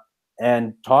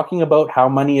 and talking about how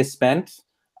money is spent,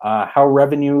 how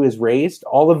revenue is raised.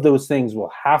 All of those things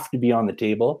will have to be on the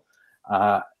table.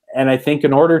 And I think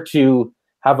in order to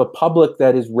have a public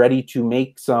that is ready to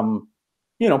make some,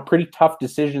 pretty tough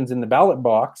decisions in the ballot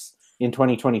box in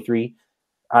 2023,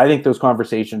 I think those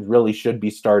conversations really should be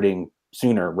starting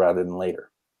sooner rather than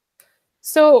later.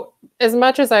 So as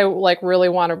much as I really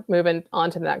want to move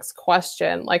on to the next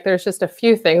question, there's just a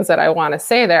few things that I want to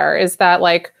say there is that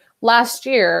last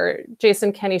year,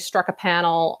 Jason Kenney struck a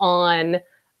panel on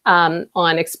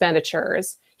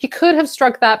expenditures. He could have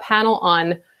struck that panel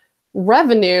on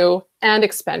revenue and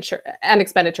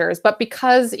expenditures, but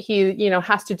because he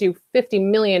has to do 50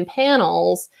 million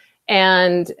panels,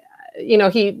 and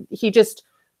he just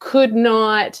could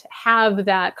not have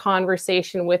that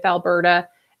conversation with Alberta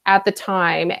at the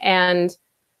time. And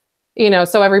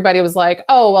so everybody was like,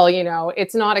 oh, well,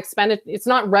 it's not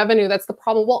revenue that's the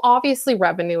problem. Well, obviously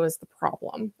revenue is the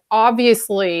problem.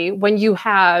 Obviously, when you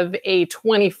have a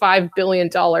 $25 billion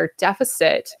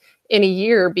deficit in a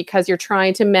year because you're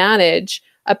trying to manage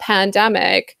a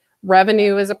pandemic,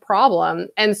 revenue is a problem.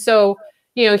 And so,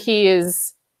 he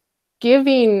is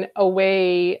giving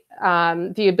away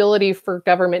the ability for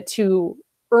government to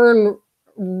earn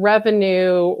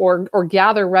revenue or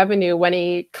gather revenue when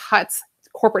he cuts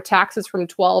corporate taxes from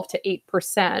 12 to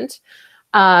 8%.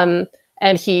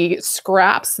 And he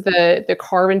scraps the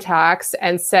carbon tax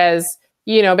and says,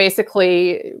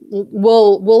 basically,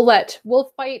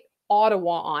 we'll fight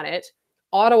Ottawa on it.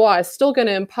 Ottawa is still going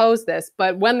to impose this,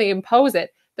 but when they impose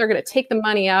it, they're going to take the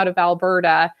money out of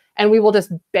Alberta and we will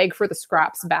just beg for the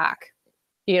scraps back,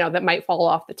 that might fall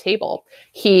off the table.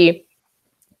 He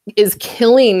is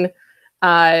killing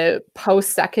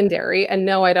post-secondary. And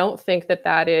no, I don't think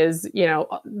that is,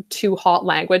 too hot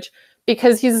language,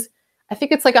 because I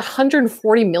think it's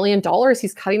 $140 million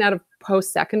he's cutting out of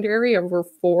post-secondary over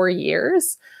 4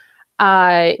 years.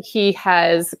 He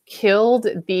has killed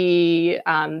the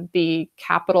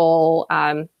capital,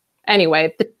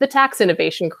 the tax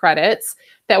innovation credits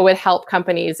that would help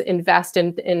companies invest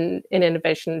in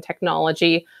innovation and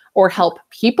technology, or help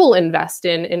people invest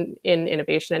in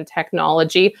innovation and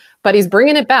technology. But he's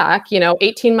bringing it back,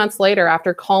 18 months later,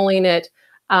 after calling it,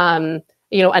 a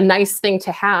nice thing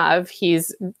to have.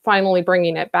 He's finally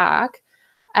bringing it back.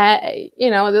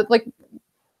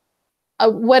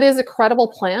 What is a credible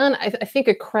plan? I think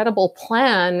a credible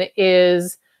plan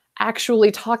is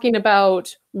actually talking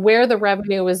about where the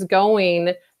revenue is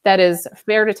going that is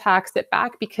fair to tax it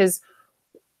back, because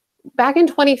back in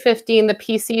 2015, the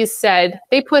PCs said,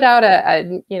 they put out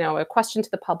a question to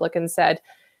the public and said,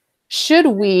 should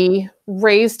we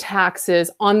raise taxes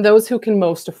on those who can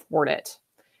most afford it?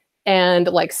 And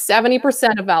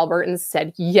 70% of Albertans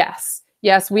said yes.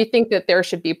 Yes, we think that there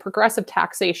should be progressive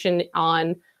taxation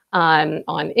on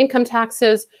income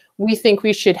taxes. We think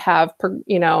we should have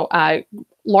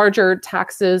larger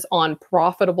taxes on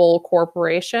profitable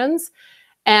corporations.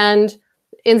 And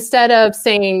instead of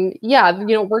saying,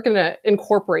 we're going to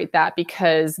incorporate that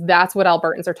because that's what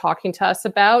Albertans are talking to us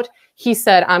about, he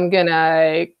said, I'm going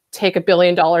to take $1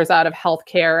 billion out of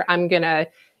healthcare. I'm going to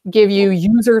give you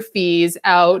user fees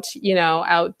out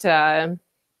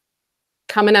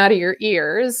coming out of your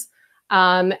ears.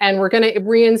 And we're going to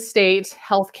reinstate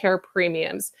healthcare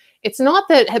premiums. It's not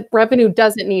that revenue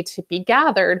doesn't need to be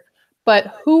gathered,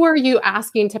 but who are you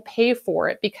asking to pay for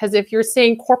it? Because if you're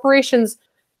saying corporations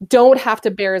don't have to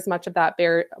bear as much of that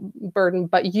burden,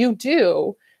 but you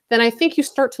do, then I think you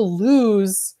start to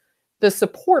lose the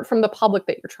support from the public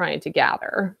that you're trying to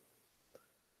gather.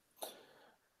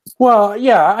 Well,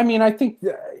 yeah, I mean, I think,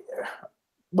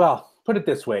 put it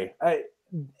this way.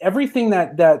 Everything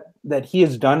that he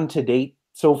has done to date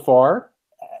so far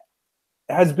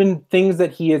has been things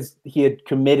that he had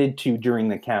committed to during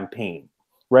the campaign,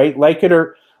 right? Like it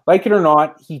or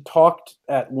not, he talked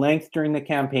at length during the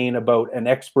campaign about an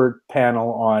expert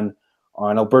panel on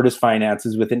Alberta's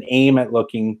finances with an aim at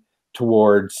looking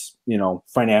towards,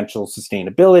 financial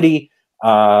sustainability,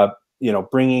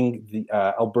 bringing the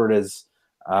Alberta's,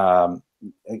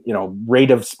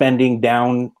 rate of spending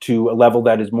down to a level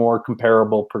that is more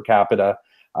comparable per capita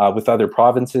with other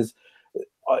provinces.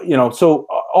 So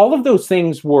all of those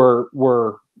things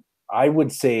were, I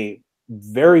would say,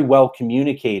 very well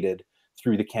communicated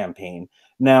through the campaign.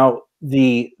 Now,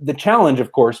 the challenge,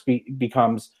 of course,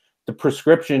 becomes the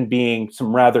prescription being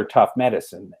some rather tough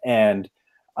medicine, and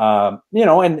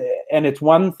it's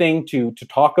one thing to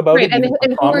talk about right. it.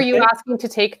 And who are you asking to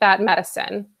take that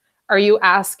medicine? Are you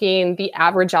asking the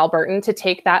average Albertan to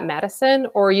take that medicine,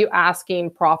 or are you asking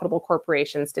profitable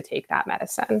corporations to take that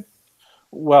medicine?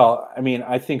 Well, I mean,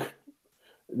 I think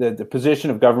the position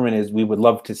of government is we would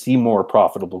love to see more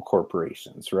profitable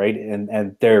corporations, right?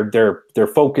 And their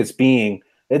focus being,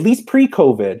 at least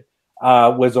pre-COVID,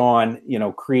 was on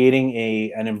creating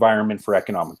an environment for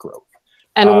economic growth.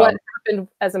 And what happened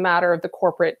as a matter of the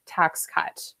corporate tax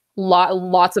cut?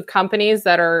 Lots of companies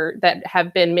that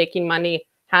have been making money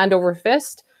hand over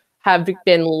fist have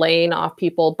been laying off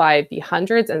people by the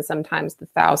hundreds and sometimes the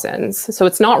thousands. So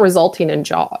it's not resulting in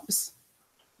jobs.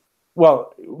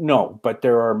 Well, no, but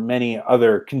there are many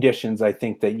other conditions. I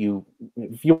think that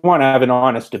if you want to have an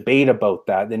honest debate about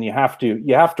that, then you have to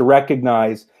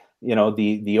recognize,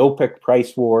 the OPEC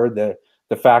price war, the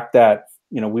fact that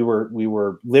we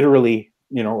were literally,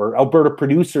 or Alberta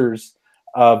producers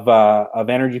of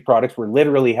energy products were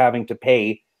literally having to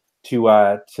pay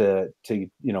to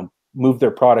move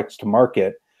their products to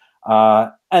market,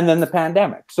 and then the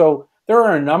pandemic. So there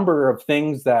are a number of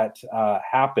things that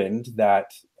happened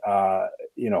that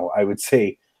I would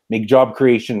say make job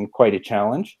creation quite a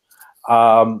challenge.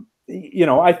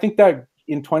 I think that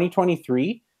in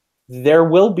 2023 there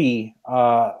will be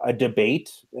a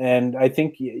debate, and I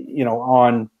think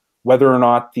on whether or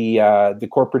not the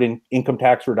corporate income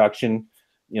tax reduction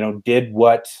did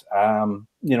what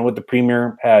what the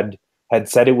premier had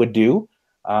said it would do.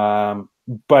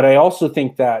 But I also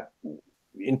think that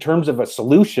in terms of a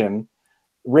solution,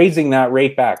 raising that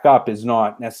rate back up is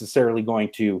not necessarily going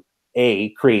to A,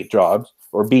 create jobs,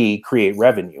 or B, create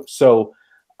revenue. So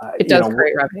it does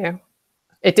create revenue.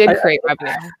 It did create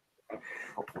revenue.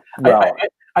 Well,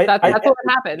 that's what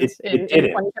happened in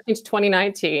 2015 to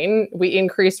 2019. We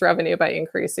increased revenue by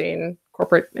increasing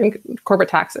corporate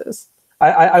taxes.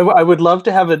 I would love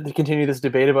to continue this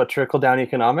debate about trickle down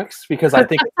economics, because I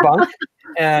think it's bunk,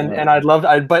 and I'd love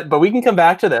but we can come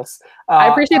back to this. I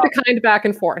appreciate the kind back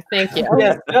and forth. Thank you.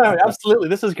 Yeah, no, absolutely.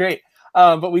 This is great.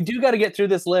 But we do got to get through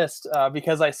this list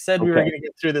because I said we were going to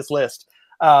get through this list,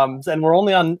 and we're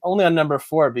only on number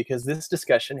 4 because this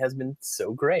discussion has been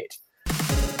so great.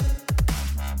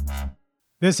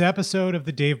 This episode of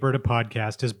the Daveberta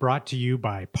podcast is brought to you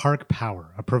by Park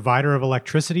Power, a provider of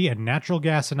electricity and natural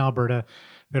gas in Alberta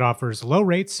that offers low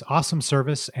rates, awesome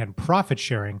service, and profit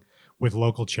sharing with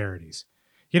local charities.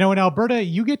 In Alberta,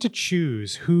 you get to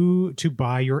choose who to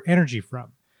buy your energy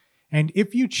from. And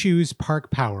if you choose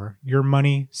Park Power, your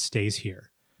money stays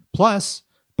here. Plus,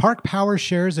 Park Power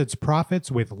shares its profits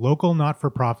with local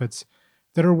not-for-profits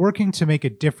that are working to make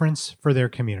a difference for their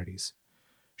communities.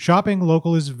 Shopping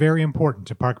local is very important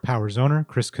to Park Power's owner,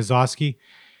 Chris Kozowski,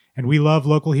 and we love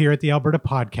local here at the Alberta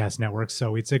Podcast Network,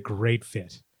 so it's a great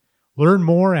fit. Learn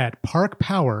more at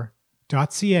parkpower.ca.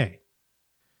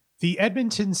 The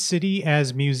Edmonton City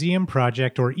as Museum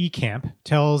Project, or ECAMP,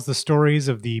 tells the stories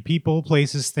of the people,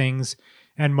 places, things,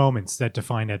 and moments that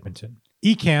define Edmonton.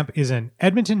 ECAMP is an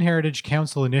Edmonton Heritage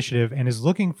Council initiative and is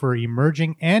looking for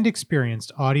emerging and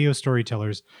experienced audio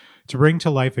storytellers to bring to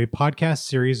life a podcast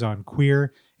series on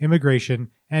queer,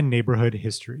 immigration, and neighborhood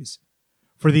histories.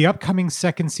 For the upcoming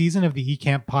second season of the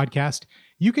ECAMP podcast,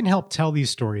 you can help tell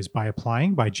these stories by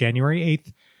applying by January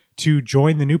 8th to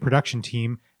join the new production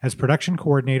team as production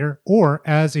coordinator or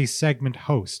as a segment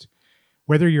host.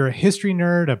 Whether you're a history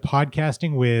nerd, a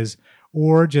podcasting whiz,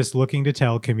 or just looking to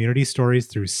tell community stories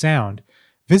through sound,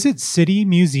 visit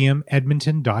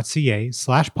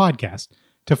citymuseumedmonton.ca/podcast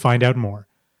to find out more.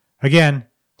 Again,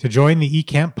 to join the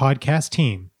ECAMP podcast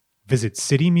team, visit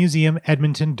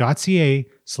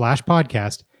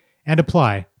citymuseumedmonton.ca/podcast and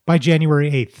apply by January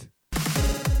 8th.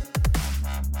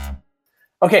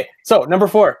 Okay, so number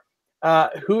 4.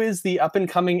 Who is the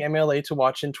up-and-coming MLA to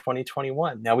watch in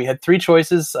 2021? Now, we had 3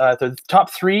 choices. The top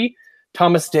 3,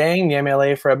 Thomas Dang, the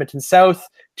MLA for Edmonton South,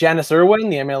 Janice Irwin,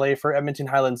 the MLA for Edmonton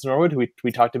Highlands Norwood, who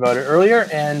we talked about it earlier,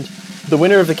 and the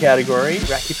winner of the category,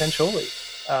 Raki Pancholi,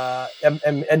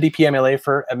 NDP MLA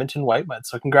for Edmonton Whitemud.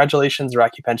 So congratulations,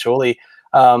 Raki Pancholi.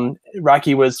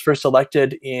 Raki was first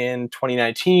elected in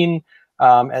 2019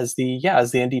 as the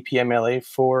NDP MLA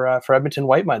for Edmonton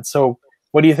Whitemud. So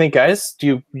what do you think, guys?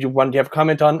 Do you have a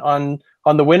comment on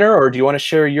the winner, or do you want to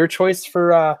share your choice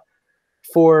for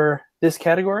this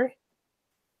category?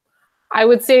 I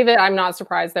would say that I'm not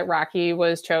surprised that Raki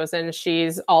was chosen.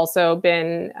 She's also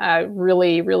been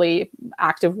really, really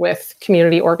active with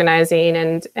community organizing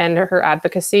and her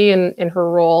advocacy in her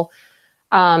role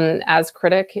as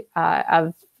critic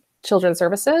of children's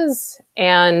services.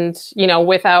 And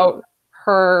without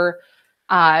her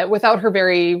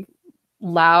very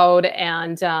loud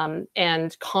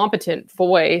and competent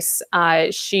voice,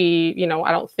 she,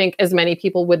 I don't think as many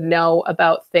people would know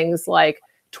about things like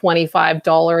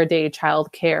 $25 a day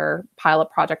childcare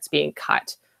pilot projects being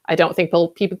cut. I don't think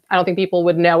people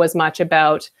would know as much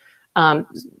about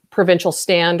provincial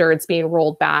standards being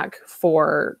rolled back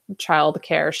for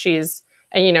childcare.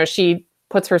 She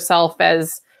puts herself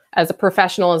as a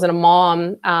professional, as a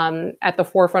mom, at the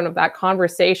forefront of that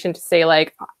conversation to say,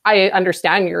 like, I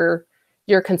understand your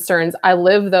concerns. I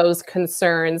live those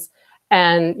concerns.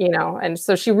 And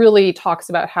so she really talks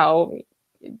about how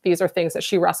these are things that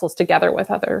she wrestles together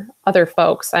with other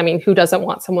folks. I mean, who doesn't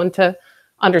want someone to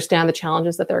understand the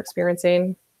challenges that they're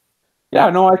experiencing? Yeah,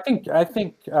 no, I think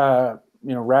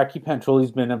Raki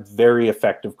Pancholi's been a very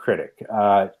effective critic.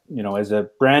 As a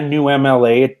brand new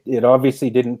MLA, it obviously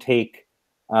didn't take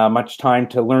much time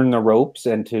to learn the ropes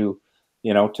and to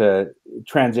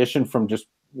transition from just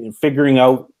figuring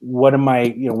out what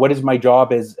is my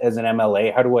job as an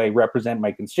MLA, how do I represent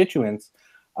my constituents,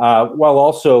 while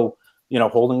also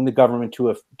holding the government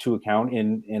to account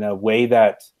in a way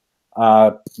that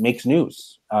makes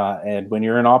news. And when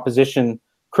you're an opposition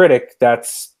critic,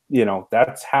 that's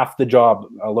half the job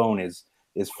alone is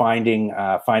finding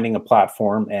a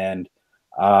platform and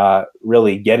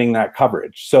really getting that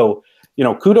coverage. So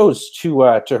kudos to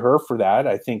her for that.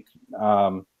 I think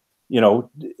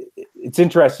it's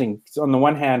interesting. So on the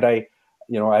one hand, I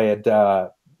had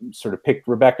sort of picked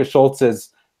Rebecca Schultz as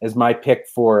my pick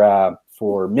for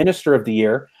Minister of the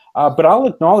Year, but I'll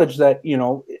acknowledge that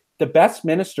the best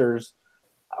ministers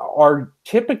are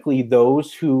typically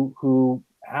those who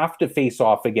have to face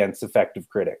off against effective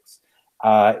critics.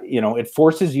 It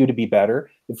forces you to be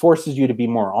better. It forces you to be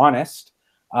more honest.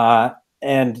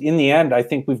 And in the end, I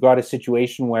think we've got a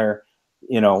situation where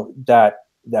that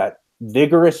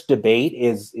vigorous debate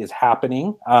is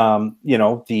happening.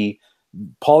 The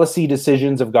policy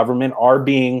decisions of government are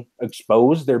being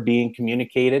exposed. They're being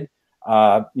communicated.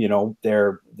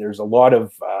 There's a lot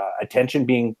of attention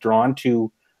being drawn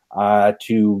to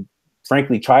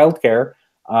frankly childcare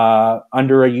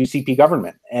under a UCP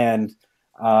government, and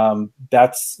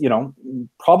that's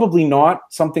probably not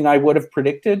something I would have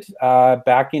predicted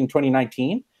back in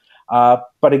 2019.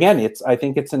 But again, I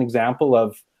think it's an example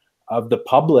of the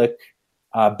public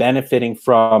benefiting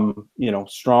from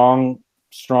strong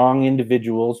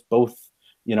individuals, both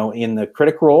in the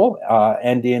critic role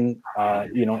and in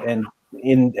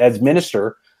as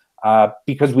minister,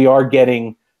 because we're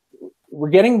getting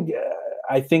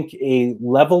I think a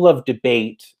level of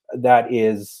debate that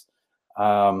is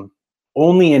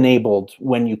only enabled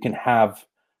when you can have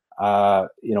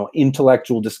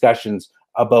intellectual discussions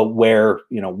about where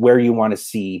you want to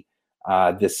see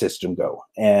this system go,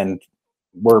 and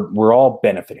we're all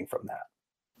benefiting from that.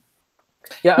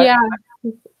 Yeah.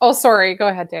 Oh, sorry. Go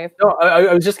ahead, Dave. No,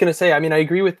 I was just going to say. I mean, I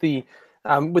agree with the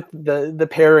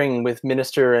pairing with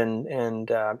minister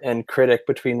and critic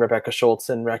between Rebecca Schultz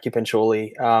and Raki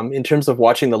Pancholi. In terms of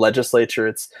watching the legislature,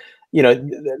 it's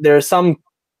there are some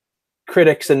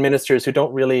critics and ministers who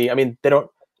don't really. I mean, they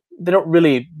don't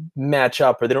really match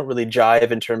up, or they don't really jive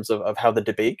in terms of how the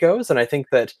debate goes. And I think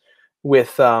that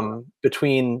with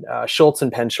between Schultz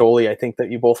and Pancholi, I think that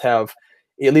you both have,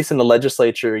 at least in the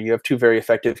legislature, you have two very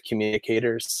effective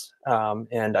communicators.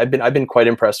 And I've been quite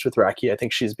impressed with Raki. I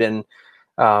think she's been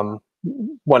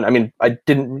one. I mean,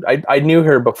 I knew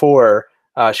her before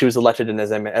she was elected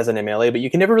as an MLA, but you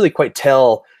can never really quite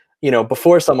tell,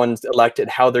 before someone's elected,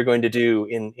 how they're going to do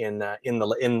in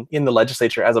the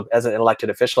legislature as an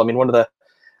elected official. I mean, one of the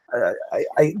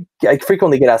I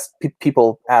frequently get asked.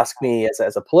 People ask me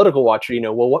as a political watcher,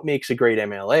 well, what makes a great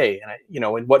MLA, and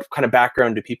and what kind of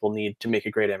background do people need to make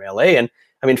a great MLA? And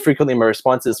I mean, frequently my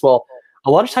response is, well,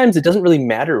 a lot of times it doesn't really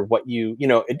matter what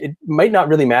it might not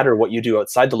really matter what you do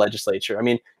outside the legislature. I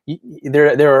mean,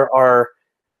 there are,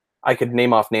 I could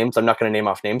name off names. I'm not going to name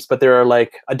off names, but there are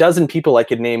like a dozen people I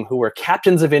could name who were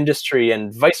captains of industry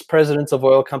and vice presidents of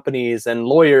oil companies and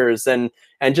lawyers and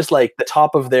just like the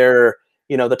top of their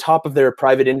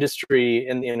private industry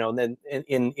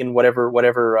in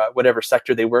whatever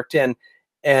sector they worked in,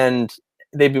 and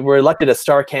they were elected as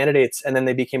star candidates, and then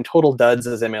they became total duds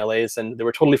as MLAs, and they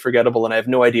were totally forgettable, and I have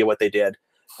no idea what they did.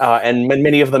 And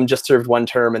many of them just served one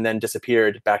term and then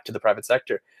disappeared back to the private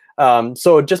sector.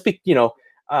 So just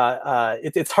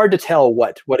it's hard to tell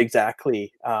what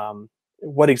exactly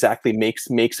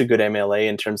makes a good MLA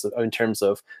in terms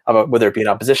of whether it be an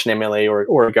opposition MLA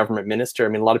or a government minister. I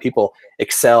mean, a lot of people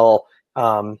excel.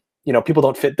 People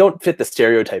don't fit the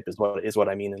stereotype is what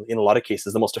I mean. In a lot of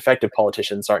cases, the most effective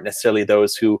politicians aren't necessarily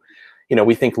those who,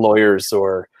 we think lawyers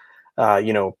or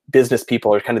business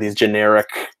people are kind of these generic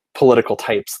political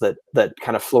types that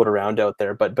kind of float around out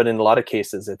there. But in a lot of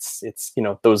cases, it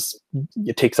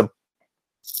takes a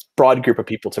broad group of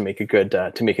people to make a good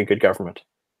government.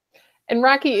 And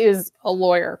Raki is a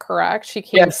lawyer, correct? She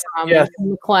came from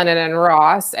McLennan and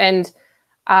Ross. And,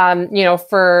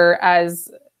 for as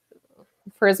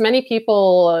many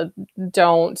people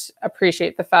don't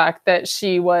appreciate the fact that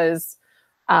she was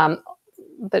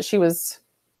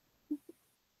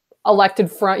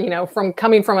elected from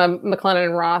coming from a McLennan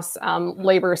and Ross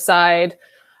labor side,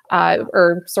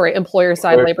 employer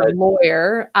side labor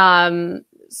lawyer.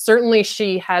 Certainly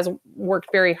she has worked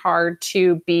very hard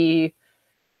to be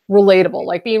relatable.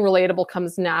 Like, being relatable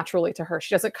comes naturally to her.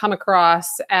 She doesn't come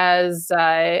across as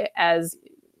a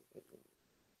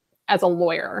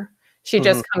lawyer. She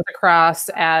just comes across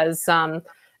as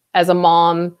a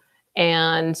mom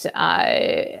and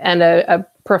a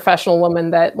professional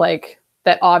woman that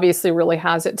obviously really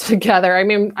has it together. I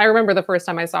mean, I remember the first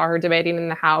time I saw her debating in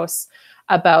the House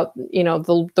about,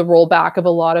 the rollback of a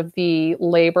lot of the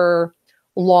labor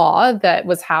law that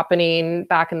was happening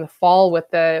back in the fall with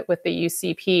the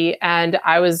UCP, and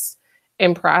I was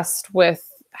impressed with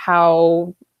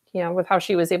how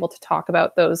she was able to talk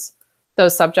about those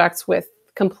subjects with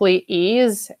complete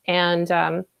ease. And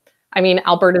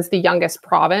Alberta's the youngest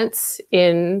province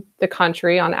in the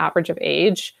country on average of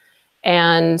age.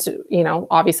 And,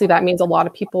 obviously that means a lot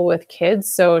of people with kids.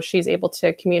 So she's able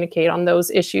to communicate on those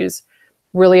issues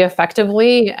really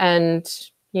effectively. And,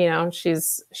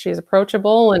 she's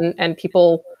approachable, and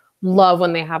people love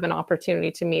when they have an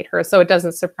opportunity to meet her. So it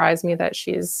doesn't surprise me that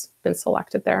she's been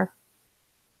selected there.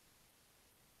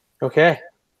 Okay.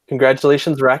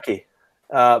 Congratulations, Raki.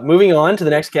 Moving on to the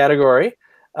next category.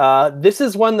 This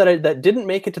is one that didn't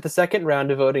make it to the second round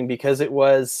of voting because it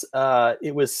was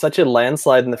such a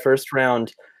landslide in the first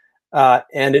round,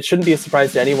 and it shouldn't be a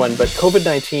surprise to anyone. But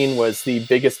COVID-19 was the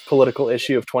biggest political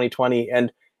issue of 2020,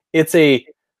 and it's a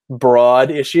broad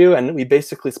issue. And we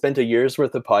basically spent a year's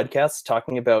worth of podcasts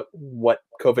talking about what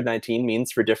COVID-19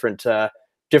 means for different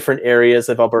areas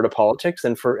of Alberta politics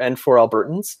and for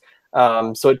Albertans.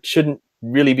 So it shouldn't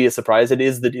really be a surprise. It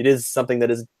is something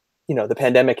that is, the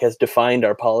pandemic has defined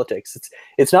our politics.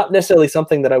 It's not necessarily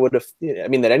something that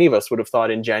that any of us would have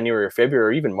thought in January or February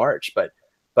or even March, but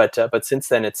since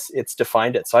then it's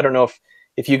defined it. So I don't know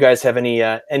if you guys have any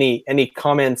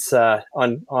comments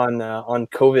on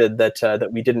COVID that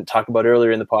we didn't talk about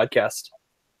earlier in the podcast,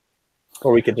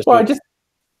 or we could just. Well,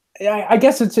 I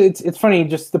guess it's funny,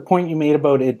 just the point you made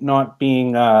about it not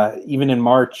being even in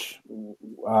March,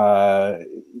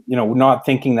 not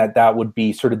thinking that would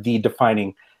be sort of the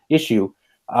defining issue.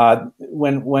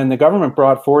 When the government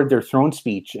brought forward their throne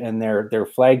speech and their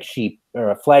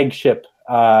flagship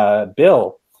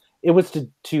bill, it was to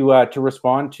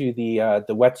respond to the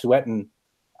Wet'suwet'en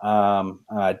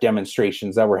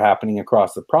demonstrations that were happening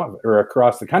across the province or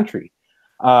across the country,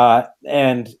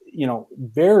 and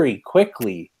very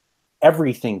quickly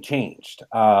everything changed,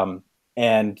 and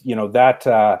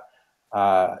that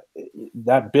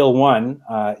bill won.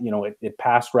 It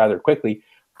passed rather quickly.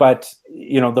 But,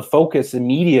 the focus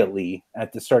immediately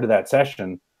at the start of that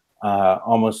session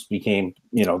almost became,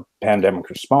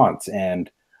 pandemic response. And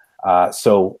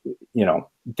so,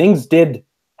 things did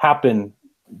happen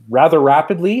rather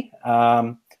rapidly.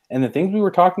 And the things we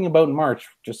were talking about in March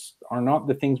just are not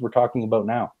the things we're talking about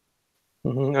now.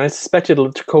 Mm-hmm. I suspect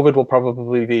COVID will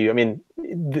probably be,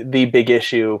 the big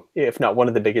issue, if not one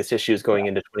of the biggest issues going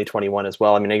into 2021 as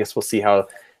well. I guess we'll see how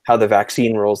the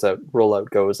vaccine rollout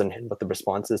goes and what the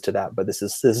response is to that. But this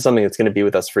is something that's going to be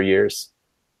with us for years.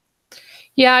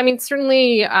 Yeah,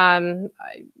 certainly. I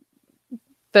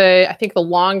think the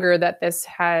longer that this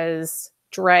has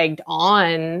dragged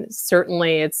on,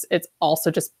 certainly it's also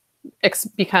just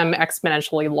become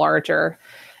exponentially larger.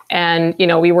 And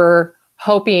we were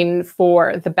hoping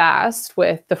for the best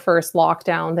with the first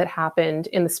lockdown that happened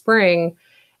in the spring,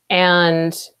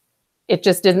 and it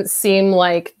just didn't seem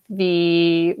like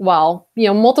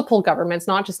multiple governments,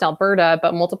 not just Alberta,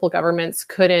 but multiple governments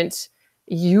couldn't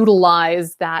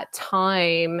utilize that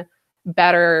time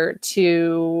better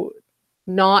to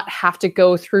not have to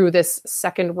go through this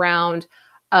second round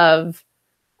of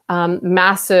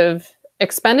massive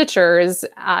expenditures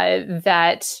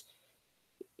that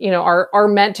are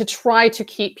meant to try to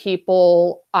keep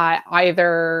people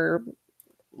either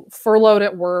furloughed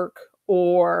at work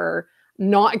or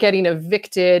not getting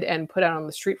evicted and put out on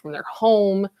the street from their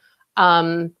home.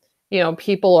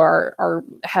 People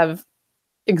have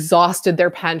exhausted their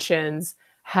pensions,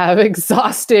 have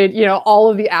exhausted,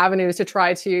 all of the avenues to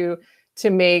try to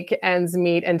make ends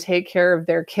meet and take care of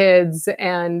their kids.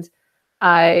 And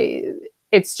I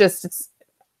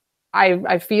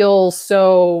feel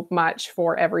so much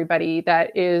for everybody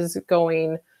that is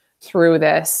going through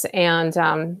this.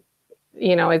 And,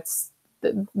 it's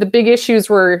the big issues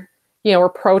were were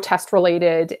protest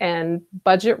related and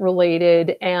budget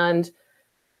related, and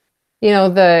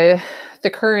the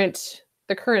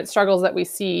current struggles that we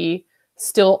see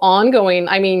still ongoing.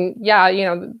 I mean,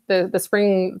 the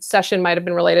spring session might have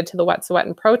been related to the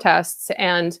Wet'suwet'en protests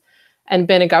and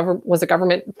been was a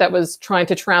government that was trying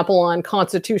to trample on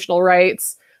constitutional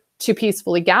rights to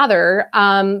peacefully gather.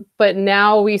 But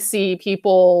now we see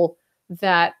people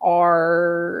that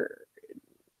are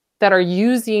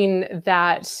using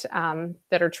that,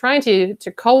 that are trying to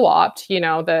co-opt,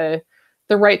 the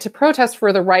right to protest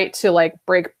for the right to like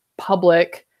break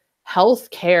public health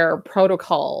care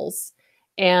protocols.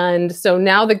 And so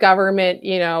now the government,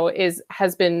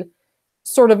 has been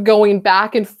sort of going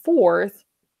back and forth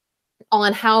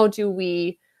on how do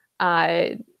we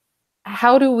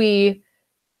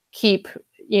keep,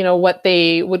 what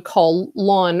they would call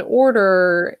law and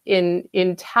order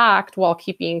intact while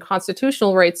keeping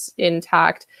constitutional rights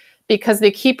intact, because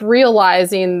they keep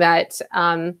realizing that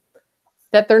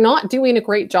that they're not doing a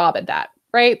great job at that,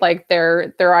 right? Like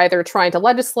they're either trying to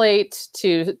legislate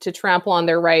to trample on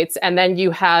their rights, and then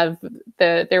you have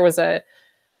there was an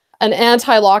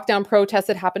anti-lockdown protest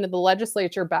that happened in the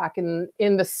legislature back in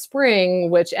the spring,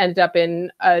 which ended up in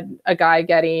a guy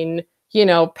getting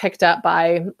picked up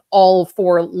by all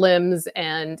four limbs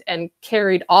and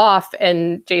carried off.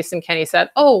 And Jason Kenney said,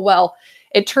 "Oh, well,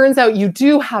 it turns out you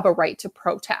do have a right to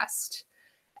protest."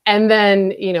 And then,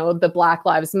 the Black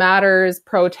Lives Matters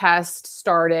protest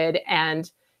started,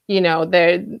 and,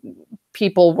 the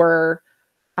people were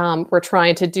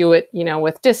trying to do it,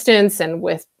 with distance and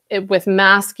with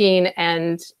masking.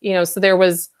 And, so there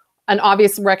was an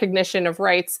obvious recognition of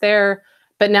rights there.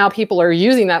 But now people are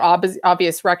using that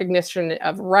obvious recognition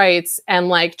of rights and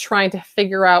like trying to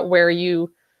figure out where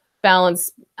you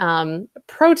balance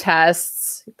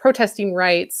protesting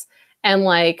rights and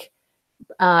like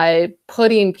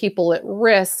putting people at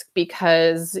risk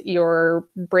because you're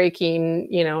breaking,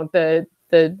 the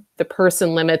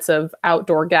person limits of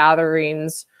outdoor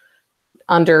gatherings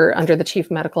under the chief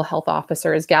medical health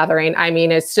officer's gathering. I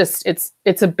mean, it's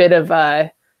a bit of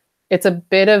a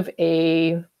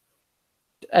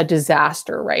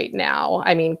disaster right now.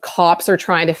 I mean, cops are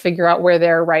trying to figure out where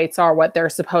their rights are, what they're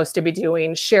supposed to be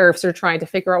doing. Sheriffs are trying to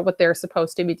figure out what they're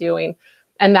supposed to be doing.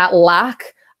 And that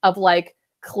lack of like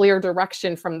clear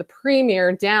direction from the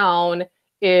premier down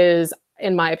is,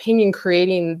 in my opinion,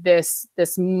 creating this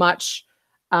much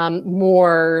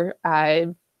more,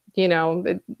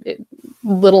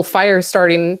 little fires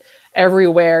starting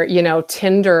everywhere,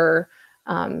 Tinder,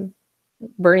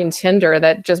 burning Tinder,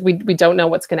 that just, we don't know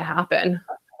what's going to happen.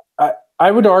 I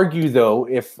would argue, though,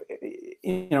 if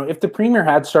the premier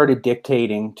had started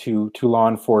dictating to law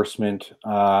enforcement,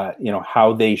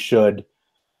 how they should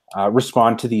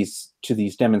respond to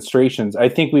these demonstrations, I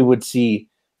think we would see,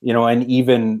 an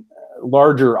even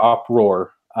larger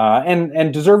uproar,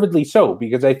 and deservedly so,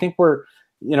 because I think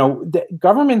the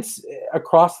governments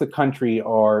across the country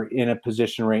are in a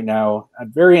position right now, a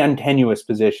very untenuous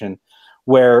position,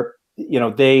 where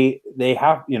they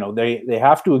have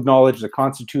to acknowledge the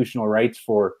constitutional rights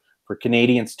for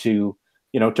Canadians to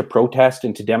protest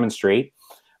and to demonstrate,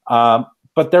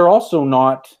 but they're also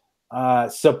not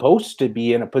supposed to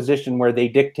be in a position where they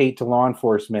dictate to law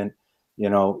enforcement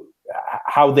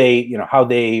how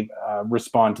they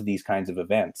respond to these kinds of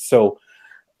events. So,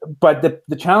 but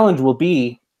the challenge will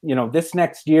be, this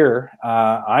next year,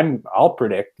 I'll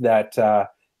predict that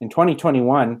in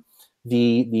 2021.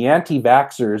 The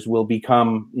anti-vaxxers will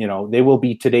become, they will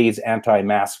be today's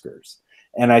anti-maskers.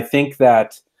 And I think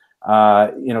that,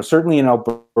 certainly in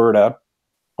Alberta,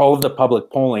 all of the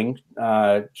public polling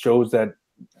shows that,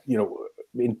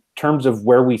 in terms of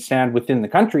where we stand within the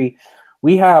country,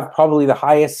 we have probably the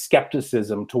highest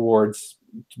skepticism towards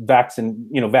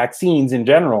vaccines in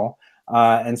general,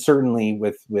 and certainly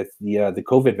with the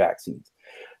COVID vaccines.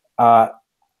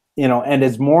 And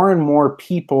as more and more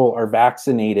people are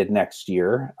vaccinated next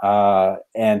year,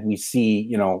 and we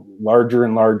see, larger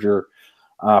and larger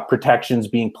protections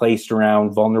being placed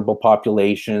around vulnerable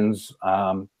populations,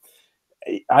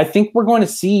 I think we're going to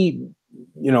see,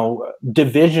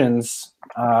 divisions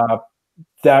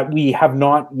that we have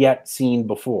not yet seen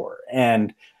before,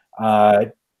 and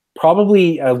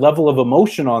probably a level of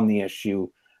emotion on the issue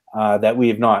that we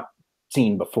have not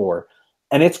seen before.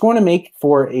 And it's going to make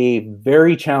for a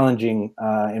very challenging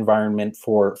environment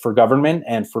for government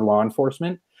and for law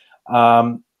enforcement,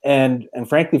 and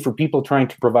frankly for people trying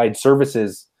to provide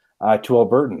services to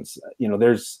Albertans.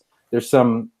 There's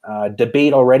some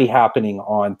debate already happening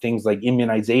on things like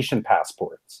immunization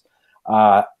passports,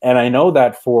 and I know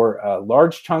that for a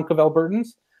large chunk of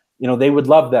Albertans, they would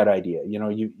love that idea.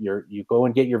 You go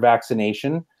and get your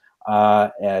vaccination,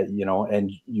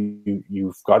 and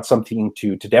you've got something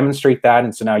to demonstrate that,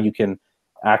 and so now you can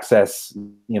access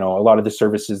a lot of the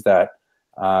services that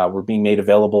were being made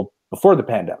available before the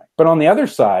pandemic. But on the other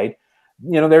side,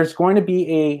 there's going to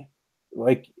be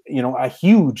a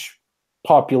huge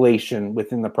population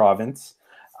within the province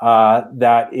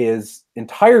that is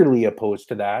entirely opposed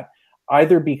to that,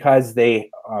 either because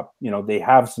they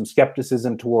have some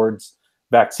skepticism towards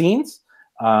vaccines,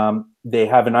 they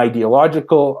have an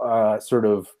ideological sort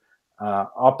of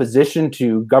opposition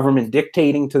to government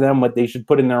dictating to them what they should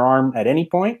put in their arm at any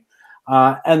point,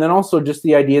 and then also just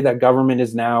the idea that government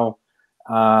is now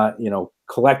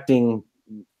collecting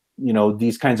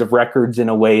these kinds of records in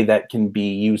a way that can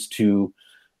be used to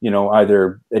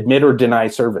either admit or deny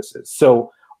services.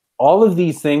 So all of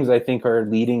these things, I think, are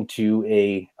leading to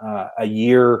a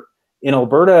year in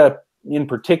Alberta in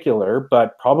particular,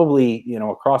 but probably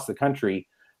across the country,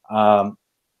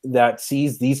 that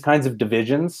sees these kinds of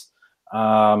divisions,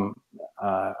 I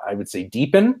would say,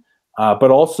 deepen,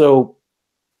 but also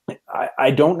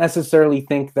I don't necessarily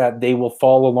think that they will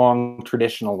fall along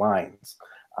traditional lines.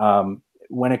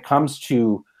 When it comes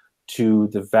to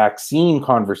the vaccine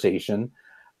conversation,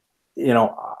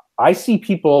 I see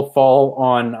people fall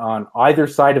on either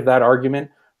side of that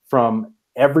argument from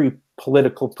every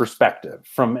political perspective,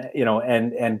 from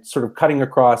and sort of cutting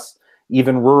across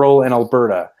even rural and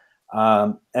Alberta.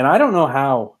 And I don't know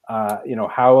how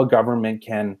how a government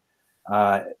can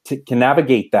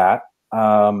navigate that,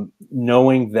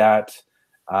 knowing that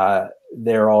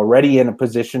they're already in a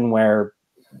position where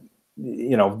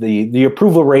the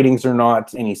approval ratings are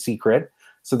not any secret.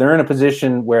 So they're in a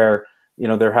position where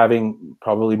they're having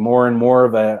probably more and more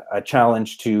of a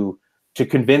challenge to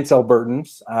convince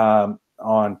Albertans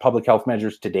on public health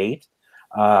measures to date.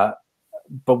 But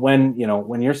when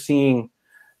you're seeing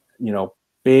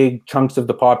big chunks of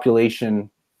the population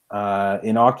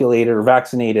inoculated or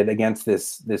vaccinated against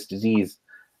this disease,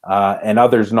 and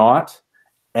others not,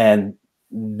 and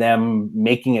them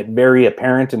making it very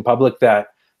apparent in public that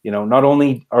not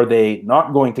only are they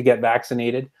not going to get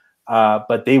vaccinated,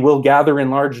 but they will gather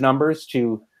in large numbers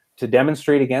to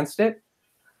demonstrate against it.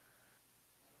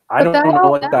 I don't know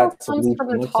what that comes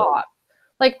from the top.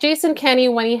 Like Jason Kenney,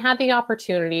 when he had the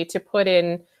opportunity to put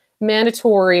in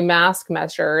mandatory mask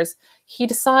measures, he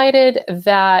decided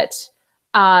that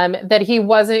that he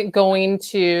wasn't going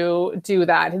to do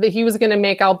that. That he was going to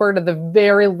make Alberta the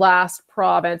very last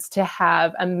province to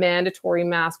have a mandatory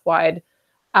mask-wide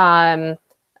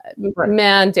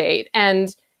mandate,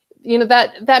 and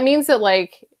that means that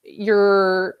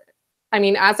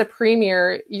as a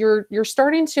premier, you're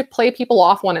starting to play people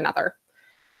off one another,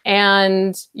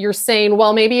 and you're saying,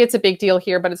 well, maybe it's a big deal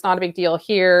here, but it's not a big deal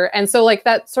here, and so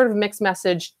that sort of mixed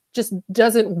message just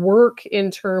doesn't work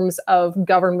in terms of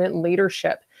government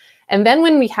leadership. And then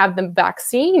when we have the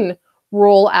vaccine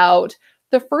roll out,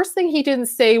 the first thing he didn't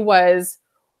say was,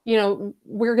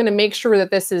 we're going to make sure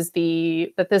that this is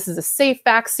a safe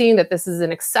vaccine, that this is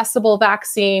an accessible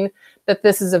vaccine, that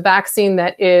this is a vaccine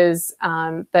that is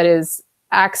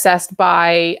accessed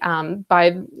by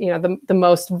the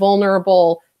most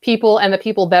vulnerable people and the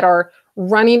people that are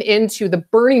running into the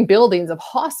burning buildings of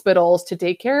hospitals to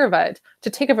take care of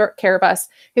us.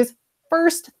 His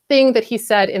first thing that he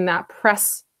said in that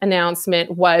press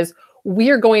announcement was, we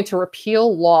are going to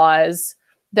repeal laws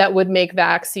that would make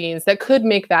vaccines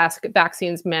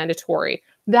mandatory.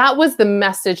 That was the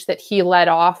message that he led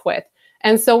off with.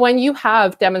 And so when you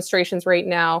have demonstrations right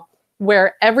now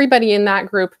where everybody in that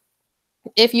group,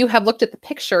 if you have looked at the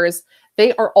pictures,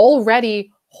 they are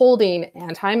already holding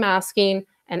anti-masking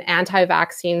and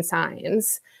anti-vaccine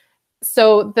signs.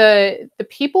 So the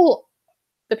people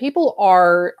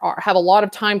have a lot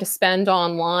of time to spend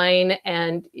online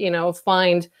and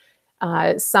find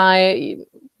pseudoscience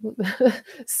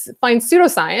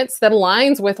that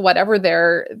aligns with whatever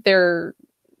their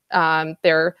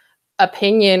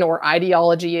opinion or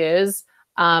ideology is,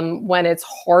 when it's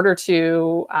harder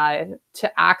to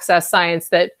access science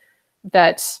that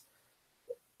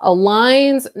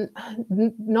aligns,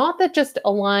 not that just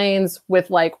aligns with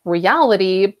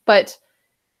reality, but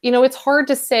it's hard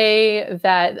to say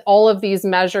that all of these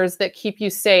measures that keep you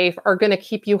safe are going to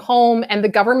keep you home, and the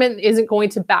government isn't going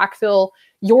to backfill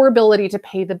your ability to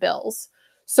pay the bills.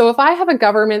 So if I have a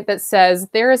government that says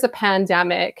there is a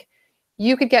pandemic,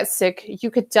 you could get sick,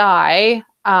 you could die.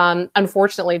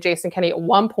 Unfortunately, Jason Kenney at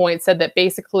one point said that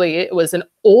basically it was an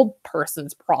old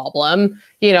person's problem.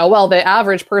 Well, the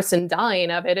average person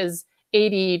dying of it is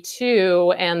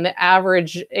 82, and the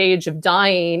average age of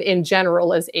dying in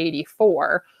general is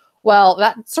 84. Well,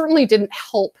 that certainly didn't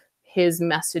help his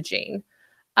messaging.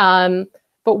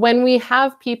 But when we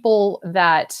have people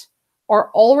that are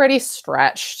already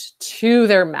stretched to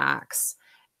their max,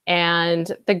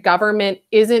 and the government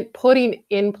isn't putting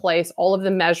in place all of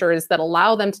the measures that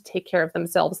allow them to take care of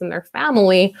themselves and their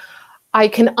family, I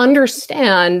can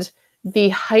understand the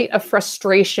height of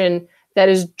frustration that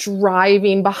is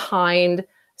driving behind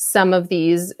some of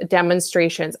these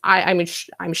demonstrations. I mean,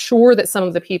 I'm sure that some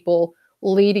of the people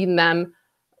leading them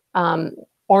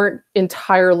aren't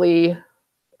entirely,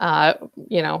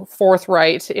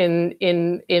 forthright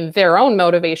in their own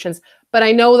motivations. But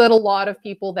I know that a lot of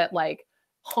people that like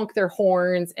honk their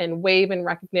horns and wave in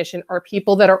recognition are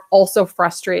people that are also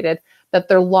frustrated that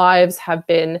their lives have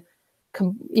been,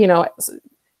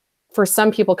 for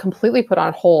some people completely put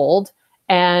on hold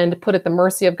and put at the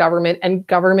mercy of government, and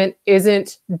government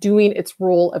isn't doing its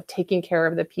role of taking care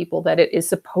of the people that it is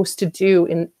supposed to do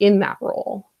in that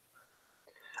role.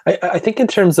 I think in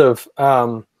terms of,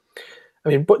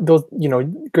 those,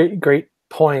 great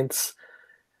points.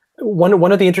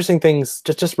 One of the interesting things,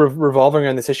 just revolving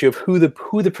around this issue of who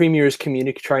the premier is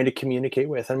trying to communicate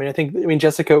with.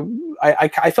 Jessica,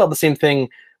 I felt the same thing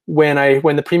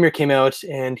when the premier came out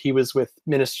and he was with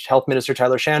Health Minister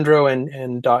Tyler Shandro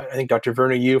and I think Dr.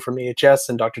 Verna Yu from AHS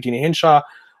and Dr. Dina Hinshaw.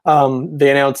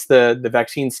 They announced the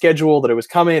vaccine schedule, that it was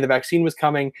coming, the vaccine was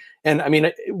coming, and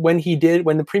when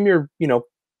the premier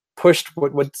pushed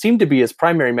what seemed to be his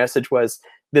primary message was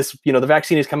this, the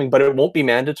vaccine is coming, but it won't be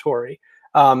mandatory.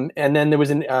 And then there was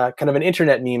kind of an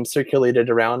internet meme circulated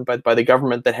around by the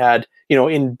government that had,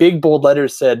 in big bold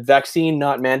letters said vaccine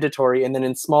not mandatory, and then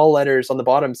in small letters on the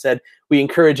bottom said we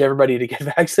encourage everybody to get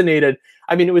vaccinated.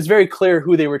 It was very clear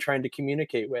who they were trying to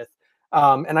communicate with.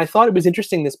 And I thought it was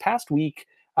interesting this past week.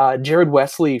 Jared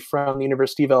Wesley from the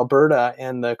University of Alberta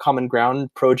and the Common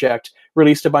Ground Project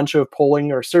released a bunch of polling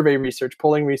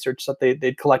research that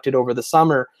they'd collected over the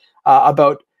summer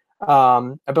about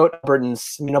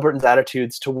Albertans'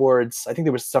 attitudes towards. I think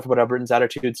there was stuff about Albertans'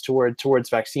 attitudes towards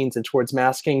vaccines and towards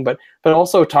masking, but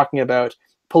also talking about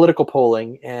political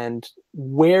polling and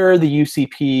where the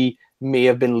UCP may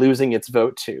have been losing its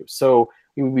vote to. So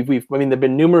there've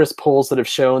been numerous polls that have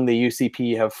shown the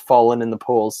UCP have fallen in the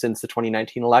polls since the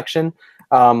 2019 election.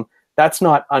 That's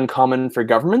not uncommon for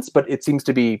governments, but it seems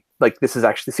to be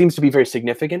seems to be very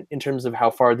significant in terms of how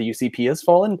far the UCP has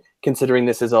fallen, considering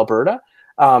this is Alberta.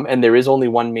 And there is only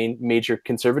one major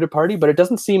conservative party, but it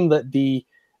doesn't seem that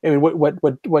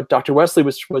what Dr. Wesley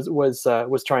was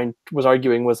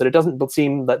arguing was that it doesn't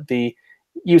seem that the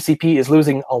UCP is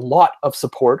losing a lot of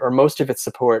support or most of its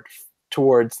support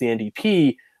towards the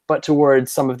NDP, but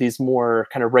towards some of these more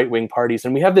kind of right-wing parties.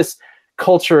 And we have this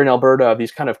culture in Alberta of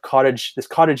these kind of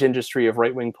cottage industry of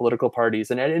right-wing political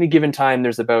parties. And at any given time,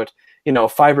 there's about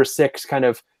 5 or 6 kind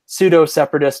of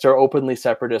pseudo-separatist or openly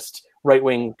separatist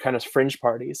right-wing kind of fringe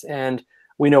parties. And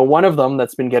we know one of them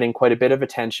that's been getting quite a bit of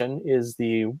attention is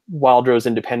the Wildrose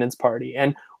Independence Party.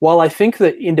 And while I think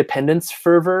that independence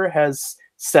fervor has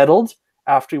settled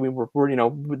after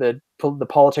the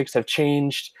politics have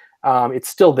changed, it's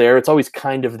still there. It's always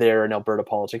kind of there in Alberta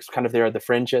politics, kind of there at the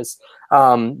fringes.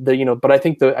 But I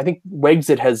think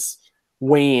Wexit has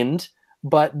waned.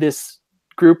 But this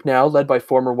group now, led by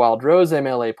former Wildrose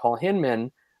MLA Paul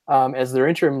Hinman, as their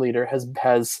interim leader, has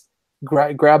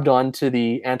grabbed onto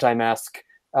the anti-mask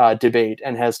debate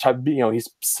and has Paul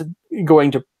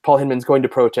Hinman's going to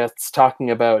protests, talking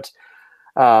about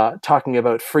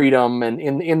freedom and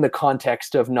in the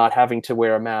context of not having to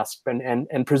wear a mask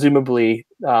and presumably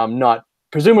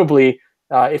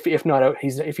if he's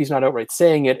not outright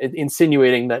saying it,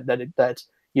 insinuating that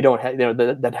you don't have,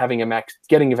 that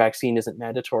getting a vaccine isn't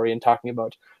mandatory, and talking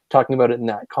about it in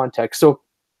that context. So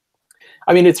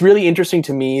it's really interesting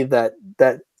to me that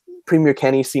Premier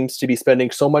Kenney seems to be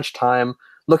spending so much time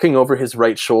looking over his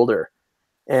right shoulder.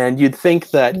 And you'd think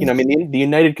that, the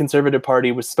United Conservative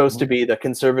Party was supposed to be the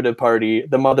conservative party,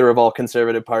 the mother of all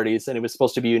conservative parties, and it was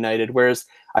supposed to be united. Whereas,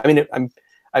 I'm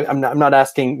not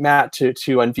asking Matt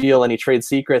to unveil any trade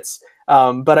secrets,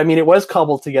 but it was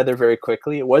cobbled together very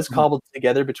quickly. It was cobbled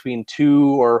together between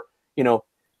two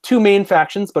main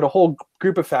factions, but a whole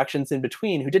group of factions in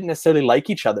between who didn't necessarily like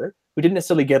each other, who didn't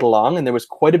necessarily get along, and there was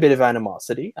quite a bit of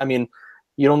animosity.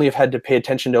 You'd only have had to pay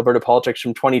attention to Alberta politics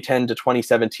from 2010 to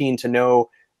 2017 to know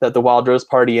that the Wildrose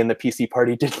Party and the PC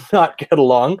Party did not get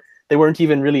along. They weren't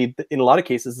even really, in a lot of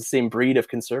cases, the same breed of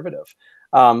conservative.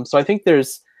 So I think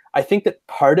that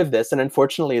part of this, and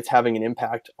unfortunately it's having an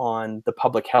impact on the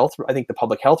public health,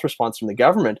 response from the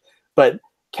government, but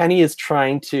Kenney is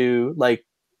trying to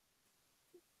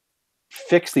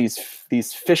fix these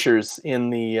fissures in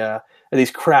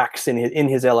these cracks in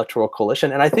his electoral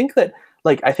coalition. And I think that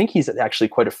like, I think he's actually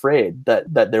quite afraid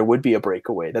that there would be a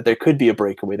breakaway, that there could be a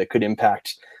breakaway that could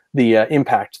impact the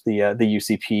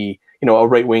UCP, a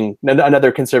right wing,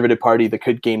 another conservative party that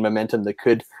could gain momentum, that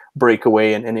could break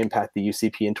away and impact the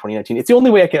UCP in 2019. It's the only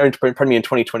way I can, pardon me, in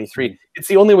 2023. It's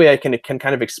the only way I can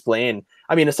kind of explain.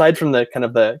 I mean, aside from the kind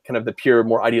of the pure,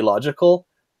 more ideological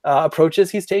approaches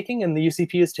he's taking and the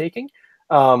UCP is taking,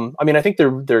 I mean, I think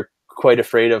they're quite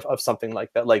afraid of something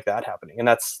like that happening, and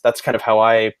that's kind of how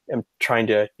I am trying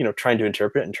to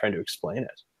interpret and trying to explain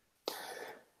it.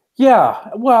 Yeah,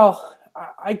 well,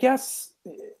 I guess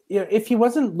if he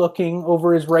wasn't looking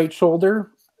over his right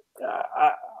shoulder,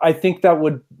 I think that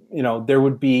would, there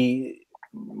would be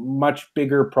much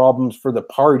bigger problems for the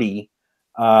party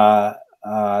than,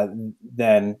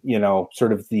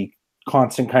 sort of the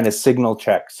constant kind of signal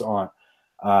checks on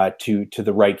to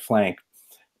the right flank.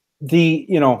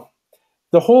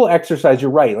 The whole exercise, you're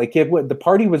right. Like the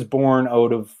party was born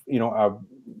out of, a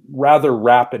rather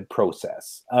rapid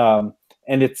process. And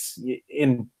it's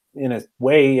in a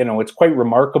way, it's quite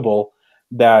remarkable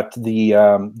that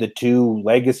the two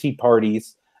legacy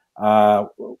parties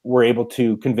were able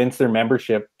to convince their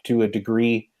membership to a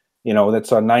degree,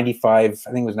 that's on 95,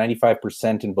 I think it was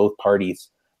 95% in both parties,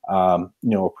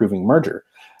 approving merger.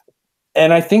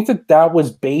 And I think that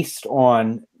was based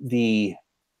on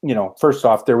first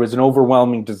off, there was an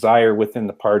overwhelming desire within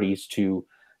the parties to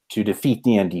defeat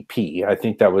the NDP. I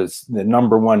think that was the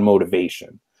number one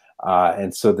motivation.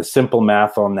 And so the simple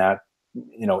math on that,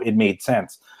 it made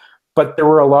sense. But there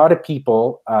were a lot of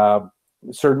people,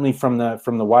 certainly from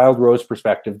the Wild Rose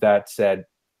perspective, that said,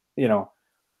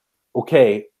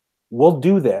 okay, we'll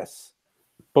do this,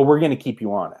 but we're going to keep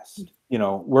you honest.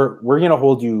 We're going to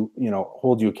hold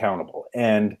you accountable.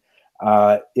 And,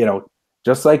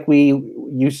 just like we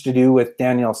used to do with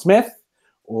Danielle Smith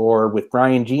or with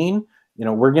Brian Jean,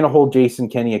 we're going to hold Jason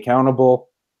Kenney accountable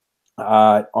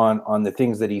on the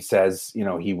things that he says,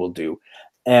 he will do.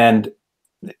 And,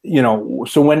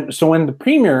 so when the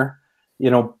premier,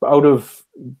 out of,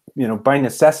 by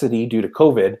necessity due to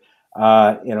COVID,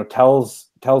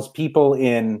 tells people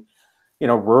in,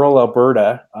 rural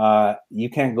Alberta, you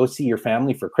can't go see your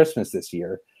family for Christmas this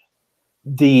year,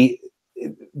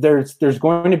 there's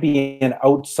going to be an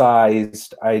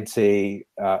outsized, I'd say,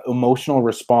 emotional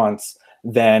response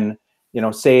than,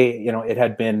 say, it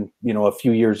had been, a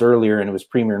few years earlier and it was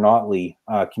Premier Notley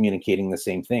communicating the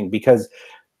same thing, because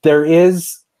there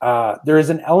is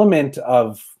an element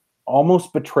of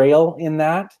almost betrayal in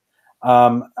that.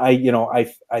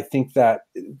 I think that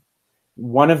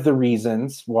one of the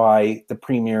reasons why the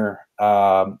Premier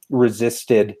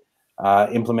resisted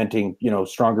implementing,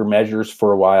 stronger measures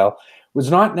for a while was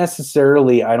not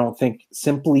necessarily, I don't think,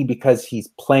 simply because he's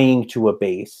playing to a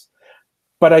base,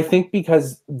 but I think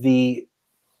because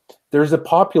there's a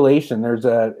population,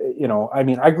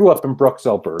 I grew up in Brooks,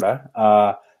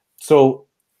 Alberta. So,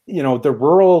 the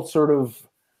rural sort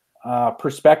of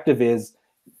perspective is,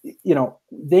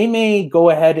 they may go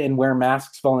ahead and wear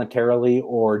masks voluntarily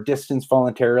or distance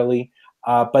voluntarily,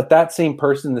 but that same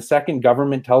person, the second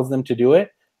government tells them to do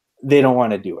it, they don't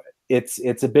want to do it.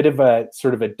 It's a bit of a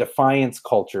sort of a defiance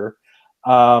culture.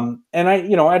 And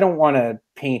I don't want to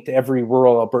paint every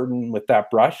rural Albertan with that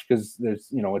brush, because there's,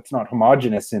 it's not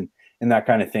homogenous in that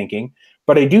kind of thinking.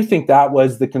 But I do think that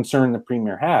was the concern the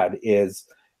Premier had is,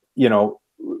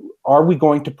 are we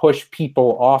going to push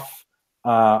people off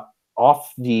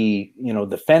the,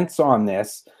 the fence on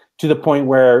this to the point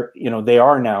where, they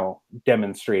are now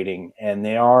demonstrating and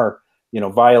they are,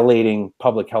 violating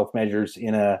public health measures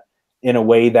in a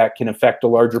way that can affect a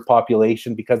larger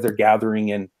population because they're gathering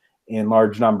in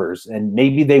large numbers. And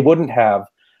maybe they wouldn't have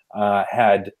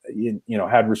had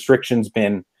restrictions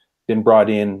been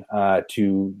brought in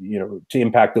to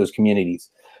impact those communities.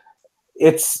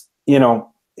 It's, in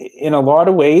a lot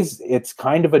of ways, it's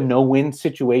kind of a no-win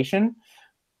situation.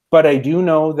 But I do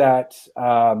know that,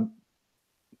 I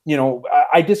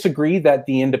disagree that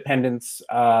the independence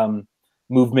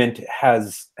movement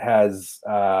has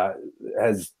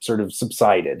sort of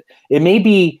subsided. It may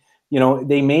be,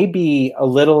 they may be a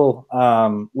little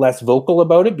less vocal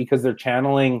about it because they're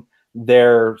channeling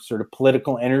their sort of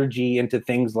political energy into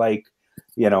things like,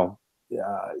 the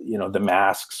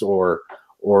masks or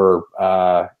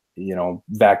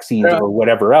vaccines or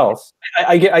whatever else.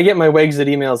 I get my Wexit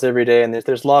emails every day, and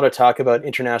there's a lot of talk about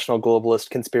international globalist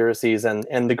conspiracies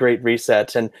and the Great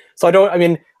Reset. And so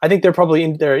I think they're probably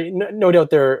no doubt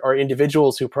there are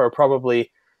individuals who are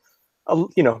probably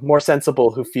more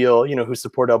sensible, who feel, who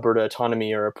support Alberta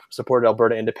autonomy or support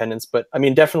Alberta independence. But I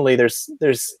mean, definitely there's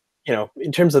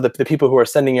in terms of the people who are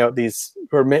sending out these,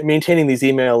 who are maintaining these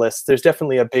email lists, there's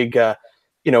definitely a big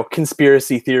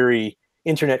conspiracy theory,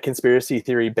 internet conspiracy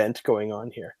theory bent going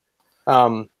on here.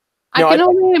 I can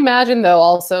only imagine, though,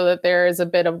 also that there is a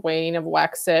bit of waning of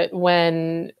Wexit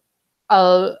when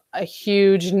a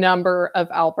huge number of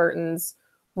Albertans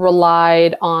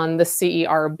relied on the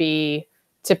CERB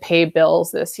to pay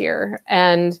bills this year,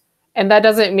 and that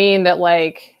doesn't mean that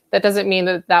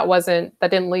that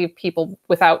didn't leave people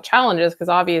without challenges, because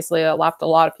obviously it left a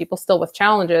lot of people still with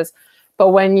challenges. But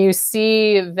when you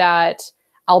see that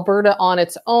Alberta on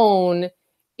its own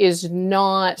is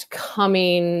not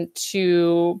coming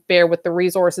to bear with the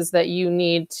resources that you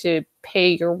need to pay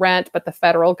your rent, but the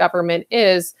federal government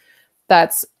is,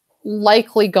 that's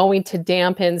likely going to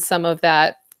dampen some of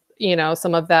that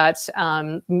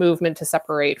movement to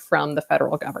separate from the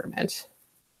federal government.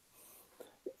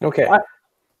 Okay.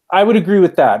 I would agree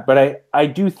with that, but I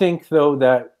do think, though,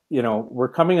 that we're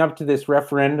coming up to this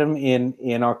referendum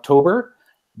in October.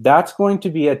 That's going to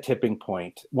be a tipping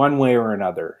point, one way or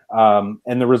another,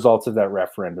 and the results of that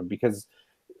referendum. Because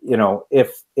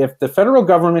if the federal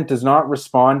government does not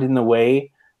respond in the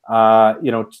way,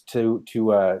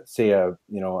 to say a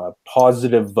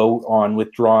positive vote on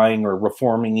withdrawing or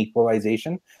reforming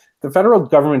equalization, the federal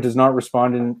government does not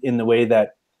respond in the way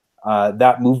that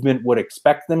that movement would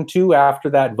expect them to after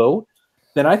that vote,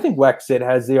 then I think Wexit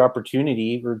has the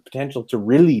opportunity or potential to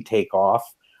really take off,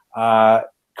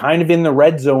 kind of in the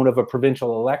red zone of a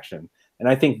provincial election. And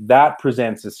I think that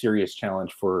presents a serious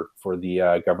challenge for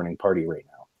the governing party right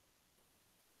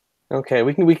now. Okay,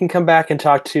 we can come back and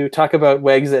talk about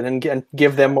Wexit and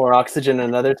give them more oxygen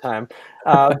another time.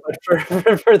 But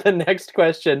for the next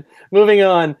question, moving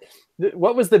on,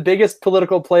 what was the biggest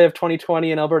political play of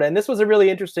 2020 in Alberta? And this was a really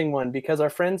interesting one because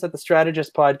our friends at the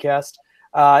Strategist podcast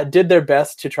did their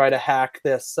best to try to hack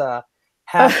this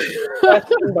question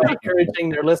by encouraging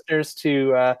their listeners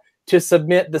to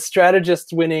submit the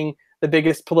Strategist winning the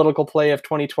biggest political play of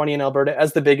 2020 in Alberta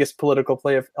as the biggest political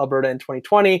play of Alberta in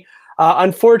 2020.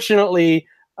 Unfortunately,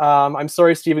 I'm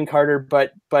sorry, Stephen Carter,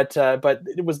 but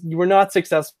you were not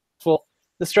successful.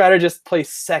 The Strategist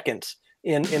placed second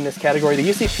in this category. The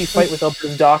UCP Fight with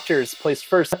Alberta Doctors placed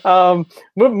first.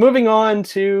 Moving on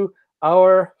to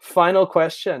our final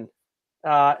question.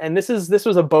 And this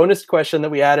was a bonus question that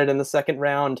we added in the second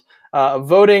round of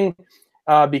voting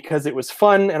because it was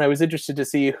fun, and I was interested to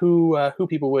see who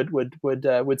people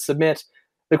would submit.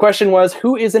 The question was,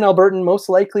 who is an Albertan most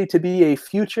likely to be a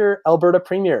future Alberta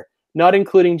Premier, not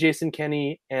including Jason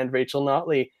Kenney and Rachel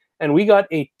Notley? And we got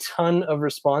a ton of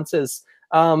responses.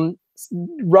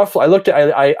 Roughly,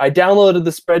 I downloaded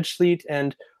the spreadsheet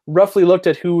and roughly looked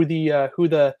at who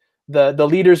the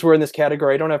leaders were in this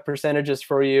category. I don't have percentages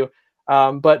for you.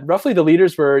 But roughly the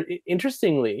leaders were,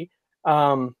 interestingly,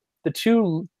 the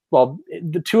two of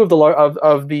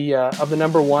the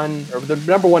number one, or the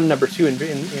number one and number two in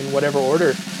whatever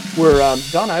order, were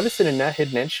Don Iveson and Matt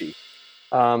Hidnenshi,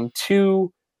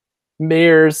 two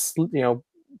mayors,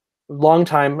 long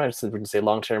time. I just wouldn't say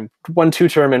long term, 1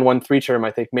 2-term and 1 3-term,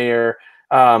 I think, mayor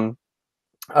of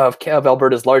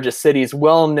Alberta's largest cities,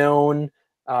 well known.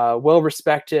 Well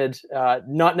respected,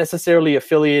 not necessarily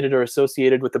affiliated or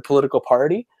associated with the political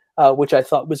party, which I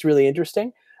thought was really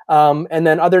interesting. And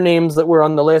then other names that were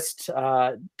on the list: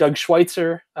 Doug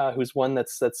Schweitzer, who's one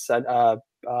that's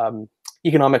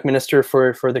economic minister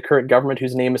for the current government,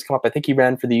 whose name has come up. I think he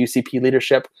ran for the UCP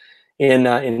leadership in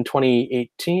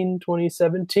 2018,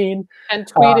 2017, and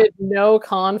tweeted no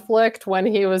conflict when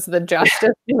he was the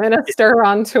justice minister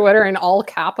on Twitter in all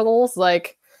capitals,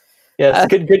 like. Yes,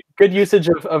 good usage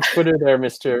of Twitter there,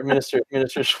 Minister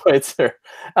Schweitzer.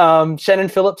 Shannon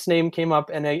Phillips' name came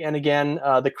up, and again,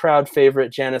 the crowd favorite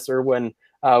Janice Irwin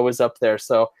was up there.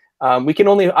 So I can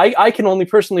only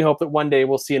personally hope that one day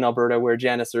we'll see in Alberta where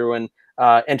Janice Irwin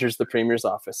enters the Premier's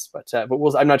office. But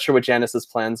I'm not sure what Janice's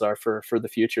plans are for the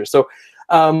future. So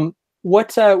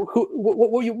what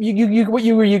were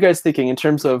you guys thinking in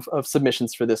terms of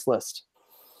submissions for this list?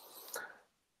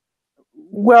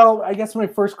 Well, I guess my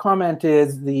first comment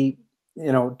is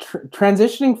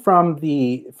transitioning from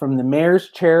the mayor's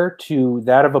chair to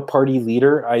that of a party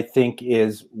leader, I think,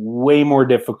 is way more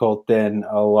difficult than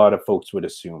a lot of folks would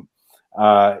assume.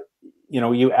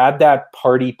 You add that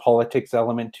party politics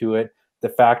element to it, the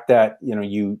fact that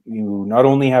you not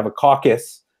only have a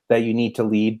caucus that you need to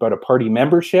lead, but a party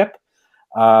membership.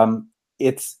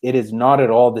 It is not at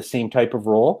all the same type of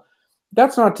role.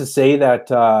 That's not to say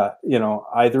that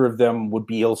either of them would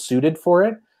be ill-suited for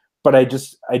it, but I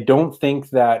don't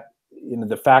think that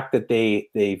the fact that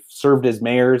they've served as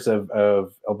mayors of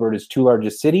Alberta's 2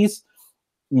 largest cities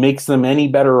makes them any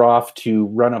better off to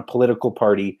run a political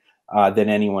party than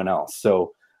anyone else.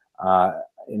 So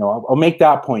I'll make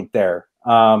that point there.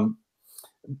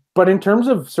 But in terms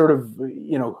of sort of,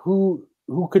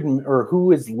 who could or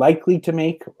who is likely to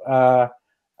make a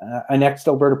next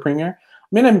Alberta premier,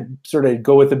 I'm going to sort of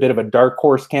go with a bit of a dark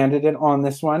horse candidate on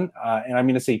this one, and I'm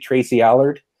going to say Tracy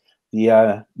Allard,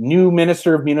 the new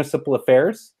Minister of Municipal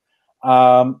Affairs. She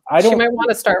might want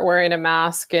to start wearing a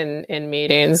mask in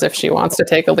meetings if she wants to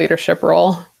take a leadership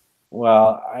role.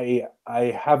 Well, I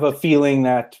have a feeling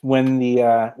that when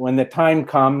the time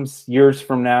comes years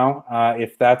from now,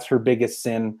 if that's her biggest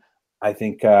sin, I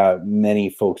think many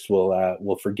folks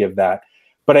will forgive that.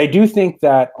 But I do think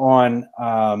that on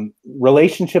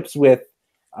relationships with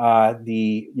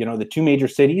the two major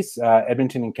cities,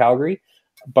 Edmonton and Calgary,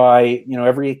 by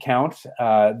every account,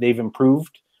 they've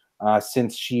improved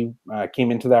since she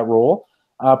came into that role.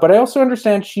 But I also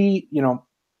understand she,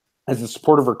 as the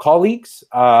support of her colleagues,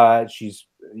 she's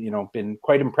been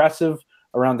quite impressive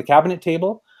around the cabinet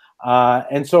table,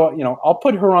 and so I'll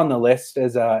put her on the list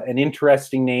as an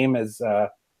interesting name, as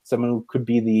someone who could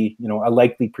be the a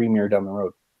likely premier down the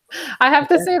road. I have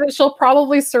to say that she'll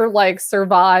probably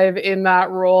survive in that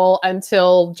role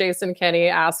until Jason Kenney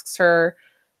asks her,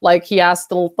 like he asked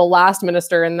the last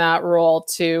minister in that role,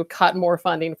 to cut more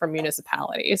funding from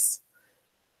municipalities.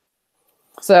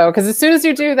 So, because as soon as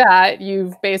you do that,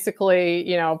 you've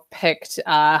basically, picked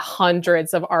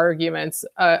hundreds of arguments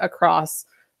across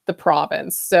the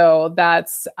province. So that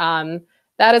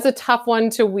is a tough one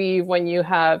to weave when you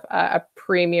have a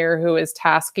premier who is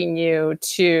tasking you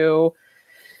to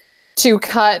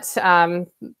cut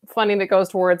funding that goes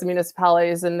towards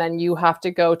municipalities, and then you have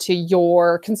to go to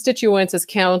your constituents as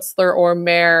councillor or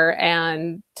mayor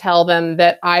and tell them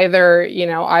that either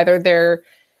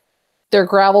their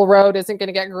gravel road isn't going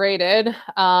to get graded,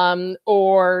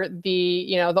 or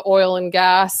the oil and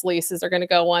gas leases are going to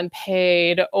go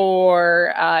unpaid,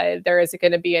 or there isn't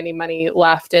going to be any money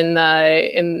left in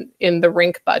the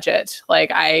rink budget.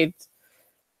 Like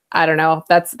I don't know.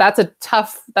 That's a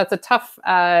tough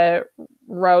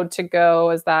road to go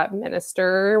as that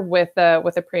minister with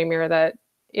a premier that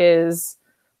is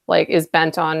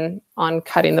bent on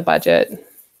cutting the budget.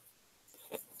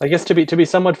 I guess to be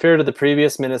somewhat fair to the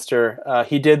previous minister,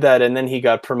 he did that and then he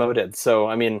got promoted. So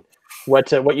I mean,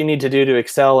 what you need to do to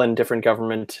excel in different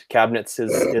government cabinets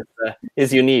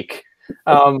is unique.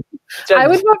 I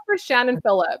would vote for Shannon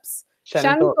Phillips.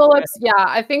 Shannon Phillips, yeah,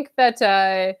 I think that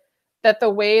the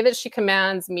way that she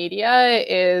commands media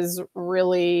is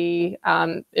really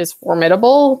is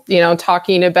formidable.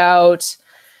 Talking about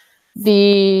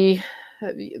the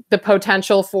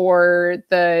potential for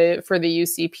the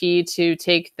UCP to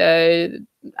take the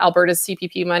Alberta's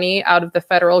CPP money out of the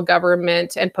federal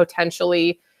government and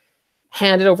potentially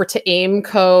hand it over to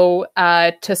AIMCO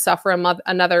to suffer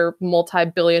another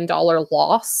multi-billion-dollar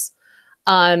loss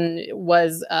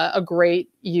was a great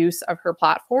use of her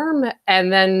platform.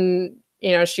 And then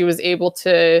she was able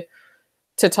to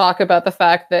talk about the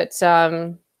fact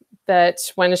that that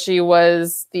when she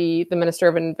was the Minister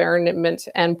of Environment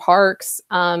and Parks,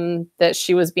 that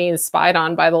she was being spied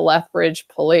on by the Lethbridge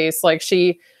police. Like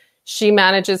she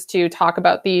manages to talk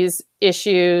about these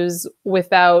issues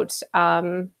without,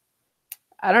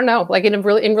 I don't know, like in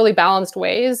really balanced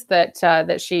ways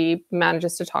that she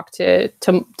manages to talk to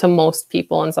most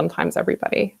people and sometimes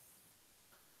everybody.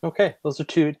 Okay, those are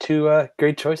two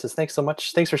great choices. Thanks so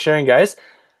much. Thanks for sharing, guys.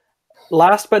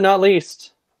 Last but not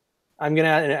least, we've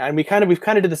kind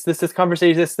of did this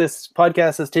conversation. This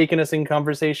podcast has taken us in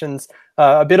conversations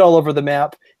a bit all over the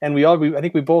map, and we all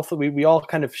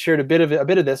kind of shared a bit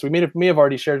of this. We may have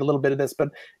already shared a little bit of this, but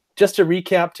just to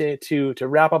recap, to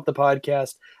wrap up the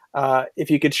podcast, if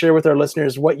you could share with our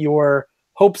listeners what your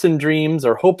hopes and dreams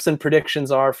or hopes and predictions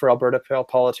are for Alberta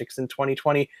politics in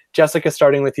 2020. Jessica,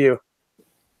 starting with you.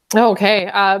 Okay.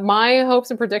 My hopes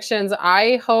and predictions,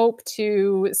 I hope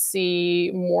to see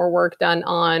more work done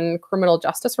on criminal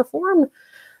justice reform.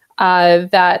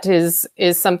 That is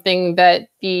something that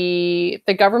the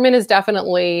government is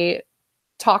definitely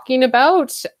talking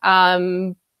about.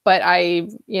 But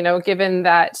given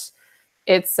that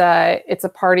it's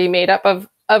a party made up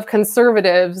of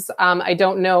conservatives, I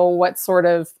don't know what sort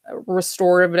of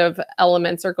restorative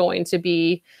elements are going to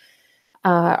be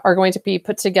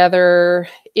put together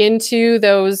into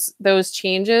those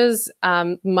changes,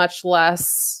 much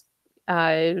less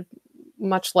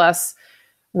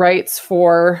rights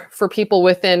for people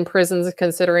within prisons,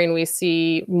 considering we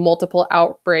see multiple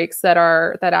outbreaks that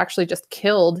actually just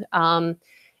killed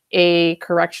a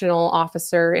correctional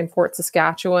officer in Fort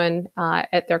Saskatchewan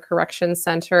at their corrections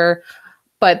center.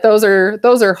 But those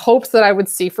are hopes that I would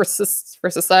see for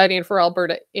society and for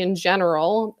Alberta in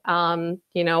general. An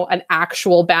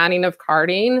actual banning of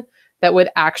carding that would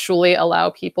actually allow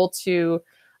people to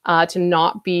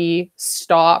not be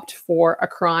stopped for a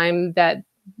crime that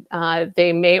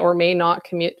they may or may not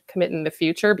commit in the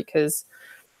future, because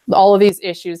all of these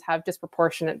issues have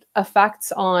disproportionate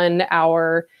effects on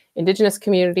our Indigenous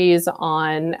communities,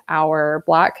 on our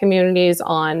Black communities,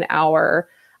 on our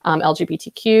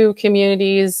LGBTQ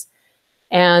communities.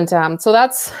 And so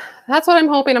that's what I'm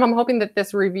hoping. I'm hoping that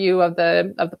this review of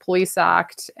the Police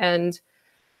Act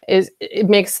it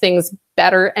makes things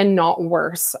better and not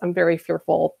worse. I'm very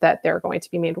fearful that they're going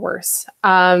to be made worse.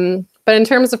 But in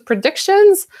terms of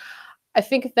predictions, I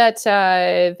think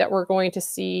that we're going to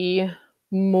see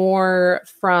more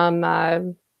from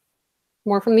the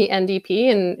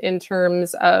NDP in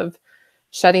terms of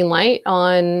shedding light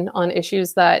on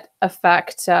issues that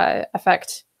affect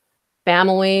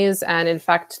families and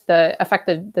affect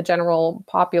the general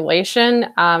population.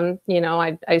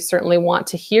 I certainly want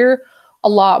to hear a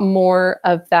lot more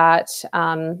of that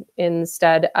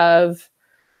instead of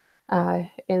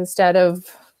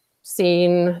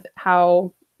seeing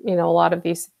how a lot of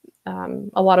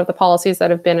the policies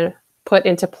that have been put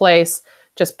into place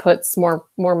just puts more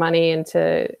money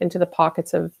into the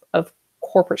pockets of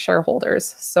corporate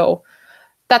shareholders. So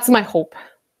that's my hope.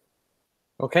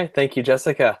 Okay, thank you,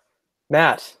 Jessica.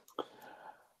 Matt.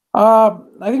 I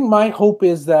think my hope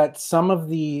is that some of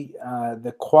the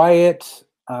quiet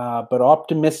but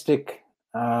optimistic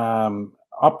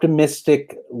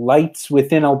lights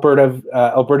within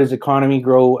Alberta's economy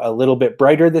grow a little bit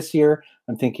brighter this year.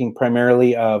 I'm thinking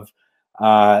primarily of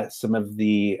some of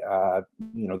the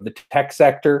the tech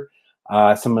sector,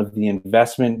 some of the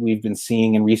investment we've been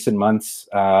seeing in recent months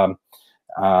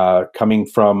coming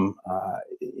from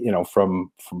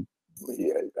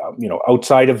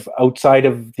outside of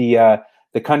the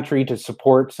country to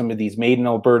support some of these made in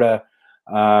Alberta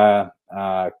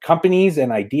companies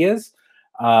and ideas.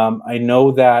 I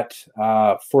know that,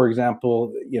 for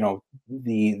example,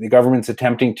 the government's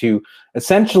attempting to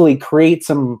essentially create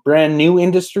some brand new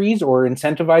industries or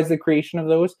incentivize the creation of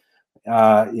those.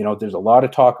 There's a lot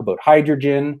of talk about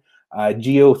hydrogen,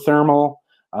 geothermal.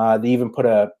 They even put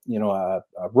a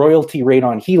royalty rate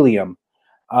on helium.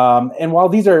 And while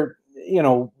these are,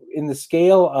 in the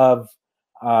scale of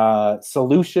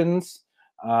solutions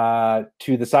to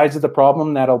the size of the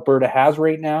problem that Alberta has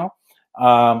right now,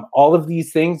 all of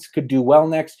these things could do well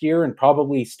next year and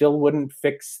probably still wouldn't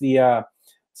fix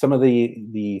some of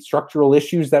the structural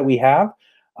issues that we have.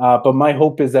 But my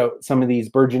hope is that some of these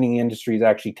burgeoning industries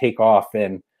actually take off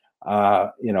and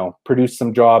produce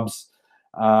some jobs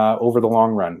over the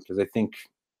long run, because I think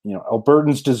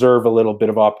Albertans deserve a little bit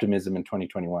of optimism in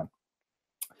 2021.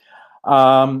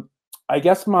 I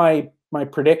guess my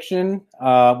prediction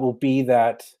will be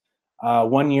that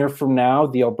 1 year from now,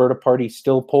 the Alberta Party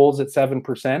still polls at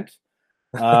 7%,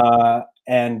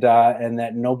 and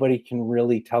that nobody can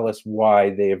really tell us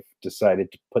why they've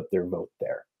decided to put their vote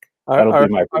there. That'll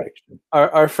be my prediction.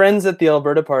 Our friends at the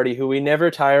Alberta Party, who we never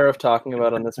tire of talking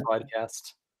about on this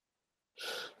podcast.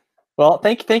 Well,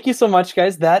 thank you so much,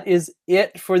 guys. That is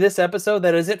it for this episode.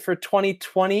 That is it for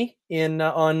 2020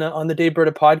 on the Dave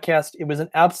Berta podcast. It was an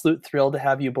absolute thrill to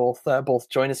have you both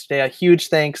join us today. A huge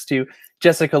thanks to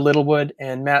Jessica Littlewood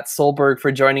and Matt Solberg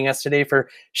for joining us today, for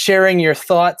sharing your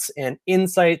thoughts and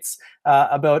insights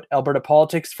about Alberta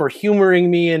politics, for humoring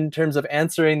me in terms of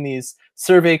answering these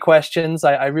survey questions.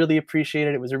 I really appreciate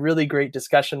it. It was a really great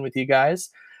discussion with you guys.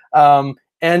 And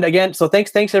again, so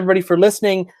thanks everybody for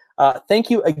listening. Thank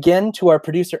you again to our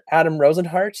producer, Adam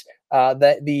Rosenhart,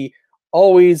 the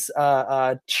always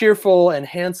cheerful and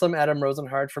handsome Adam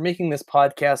Rosenhart, for making this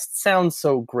podcast sound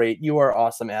so great. You are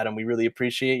awesome, Adam. We really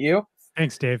appreciate you.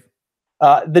 Thanks, Dave.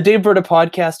 The Dave Berta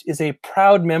podcast is a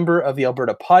proud member of the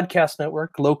Alberta Podcast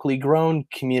Network, locally grown,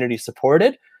 community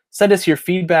supported. Send us your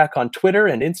feedback on Twitter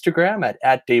and Instagram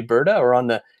at Dave Berta, or on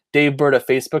the Dave Berta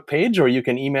Facebook page, or you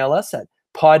can email us at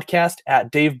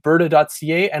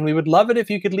podcast@daveberta.ca, and we would love it if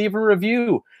you could leave a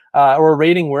review or a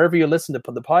rating wherever you listen to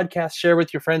the podcast. Share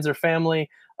with your friends or family.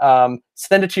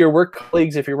 Send it to your work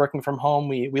colleagues if you're working from home.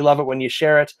 We love it when you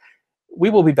share it. We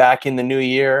will be back in the new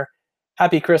year.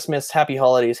 Happy Christmas, happy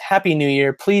holidays, happy New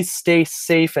Year. Please stay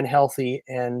safe and healthy,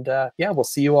 and we'll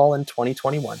see you all in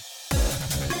 2021.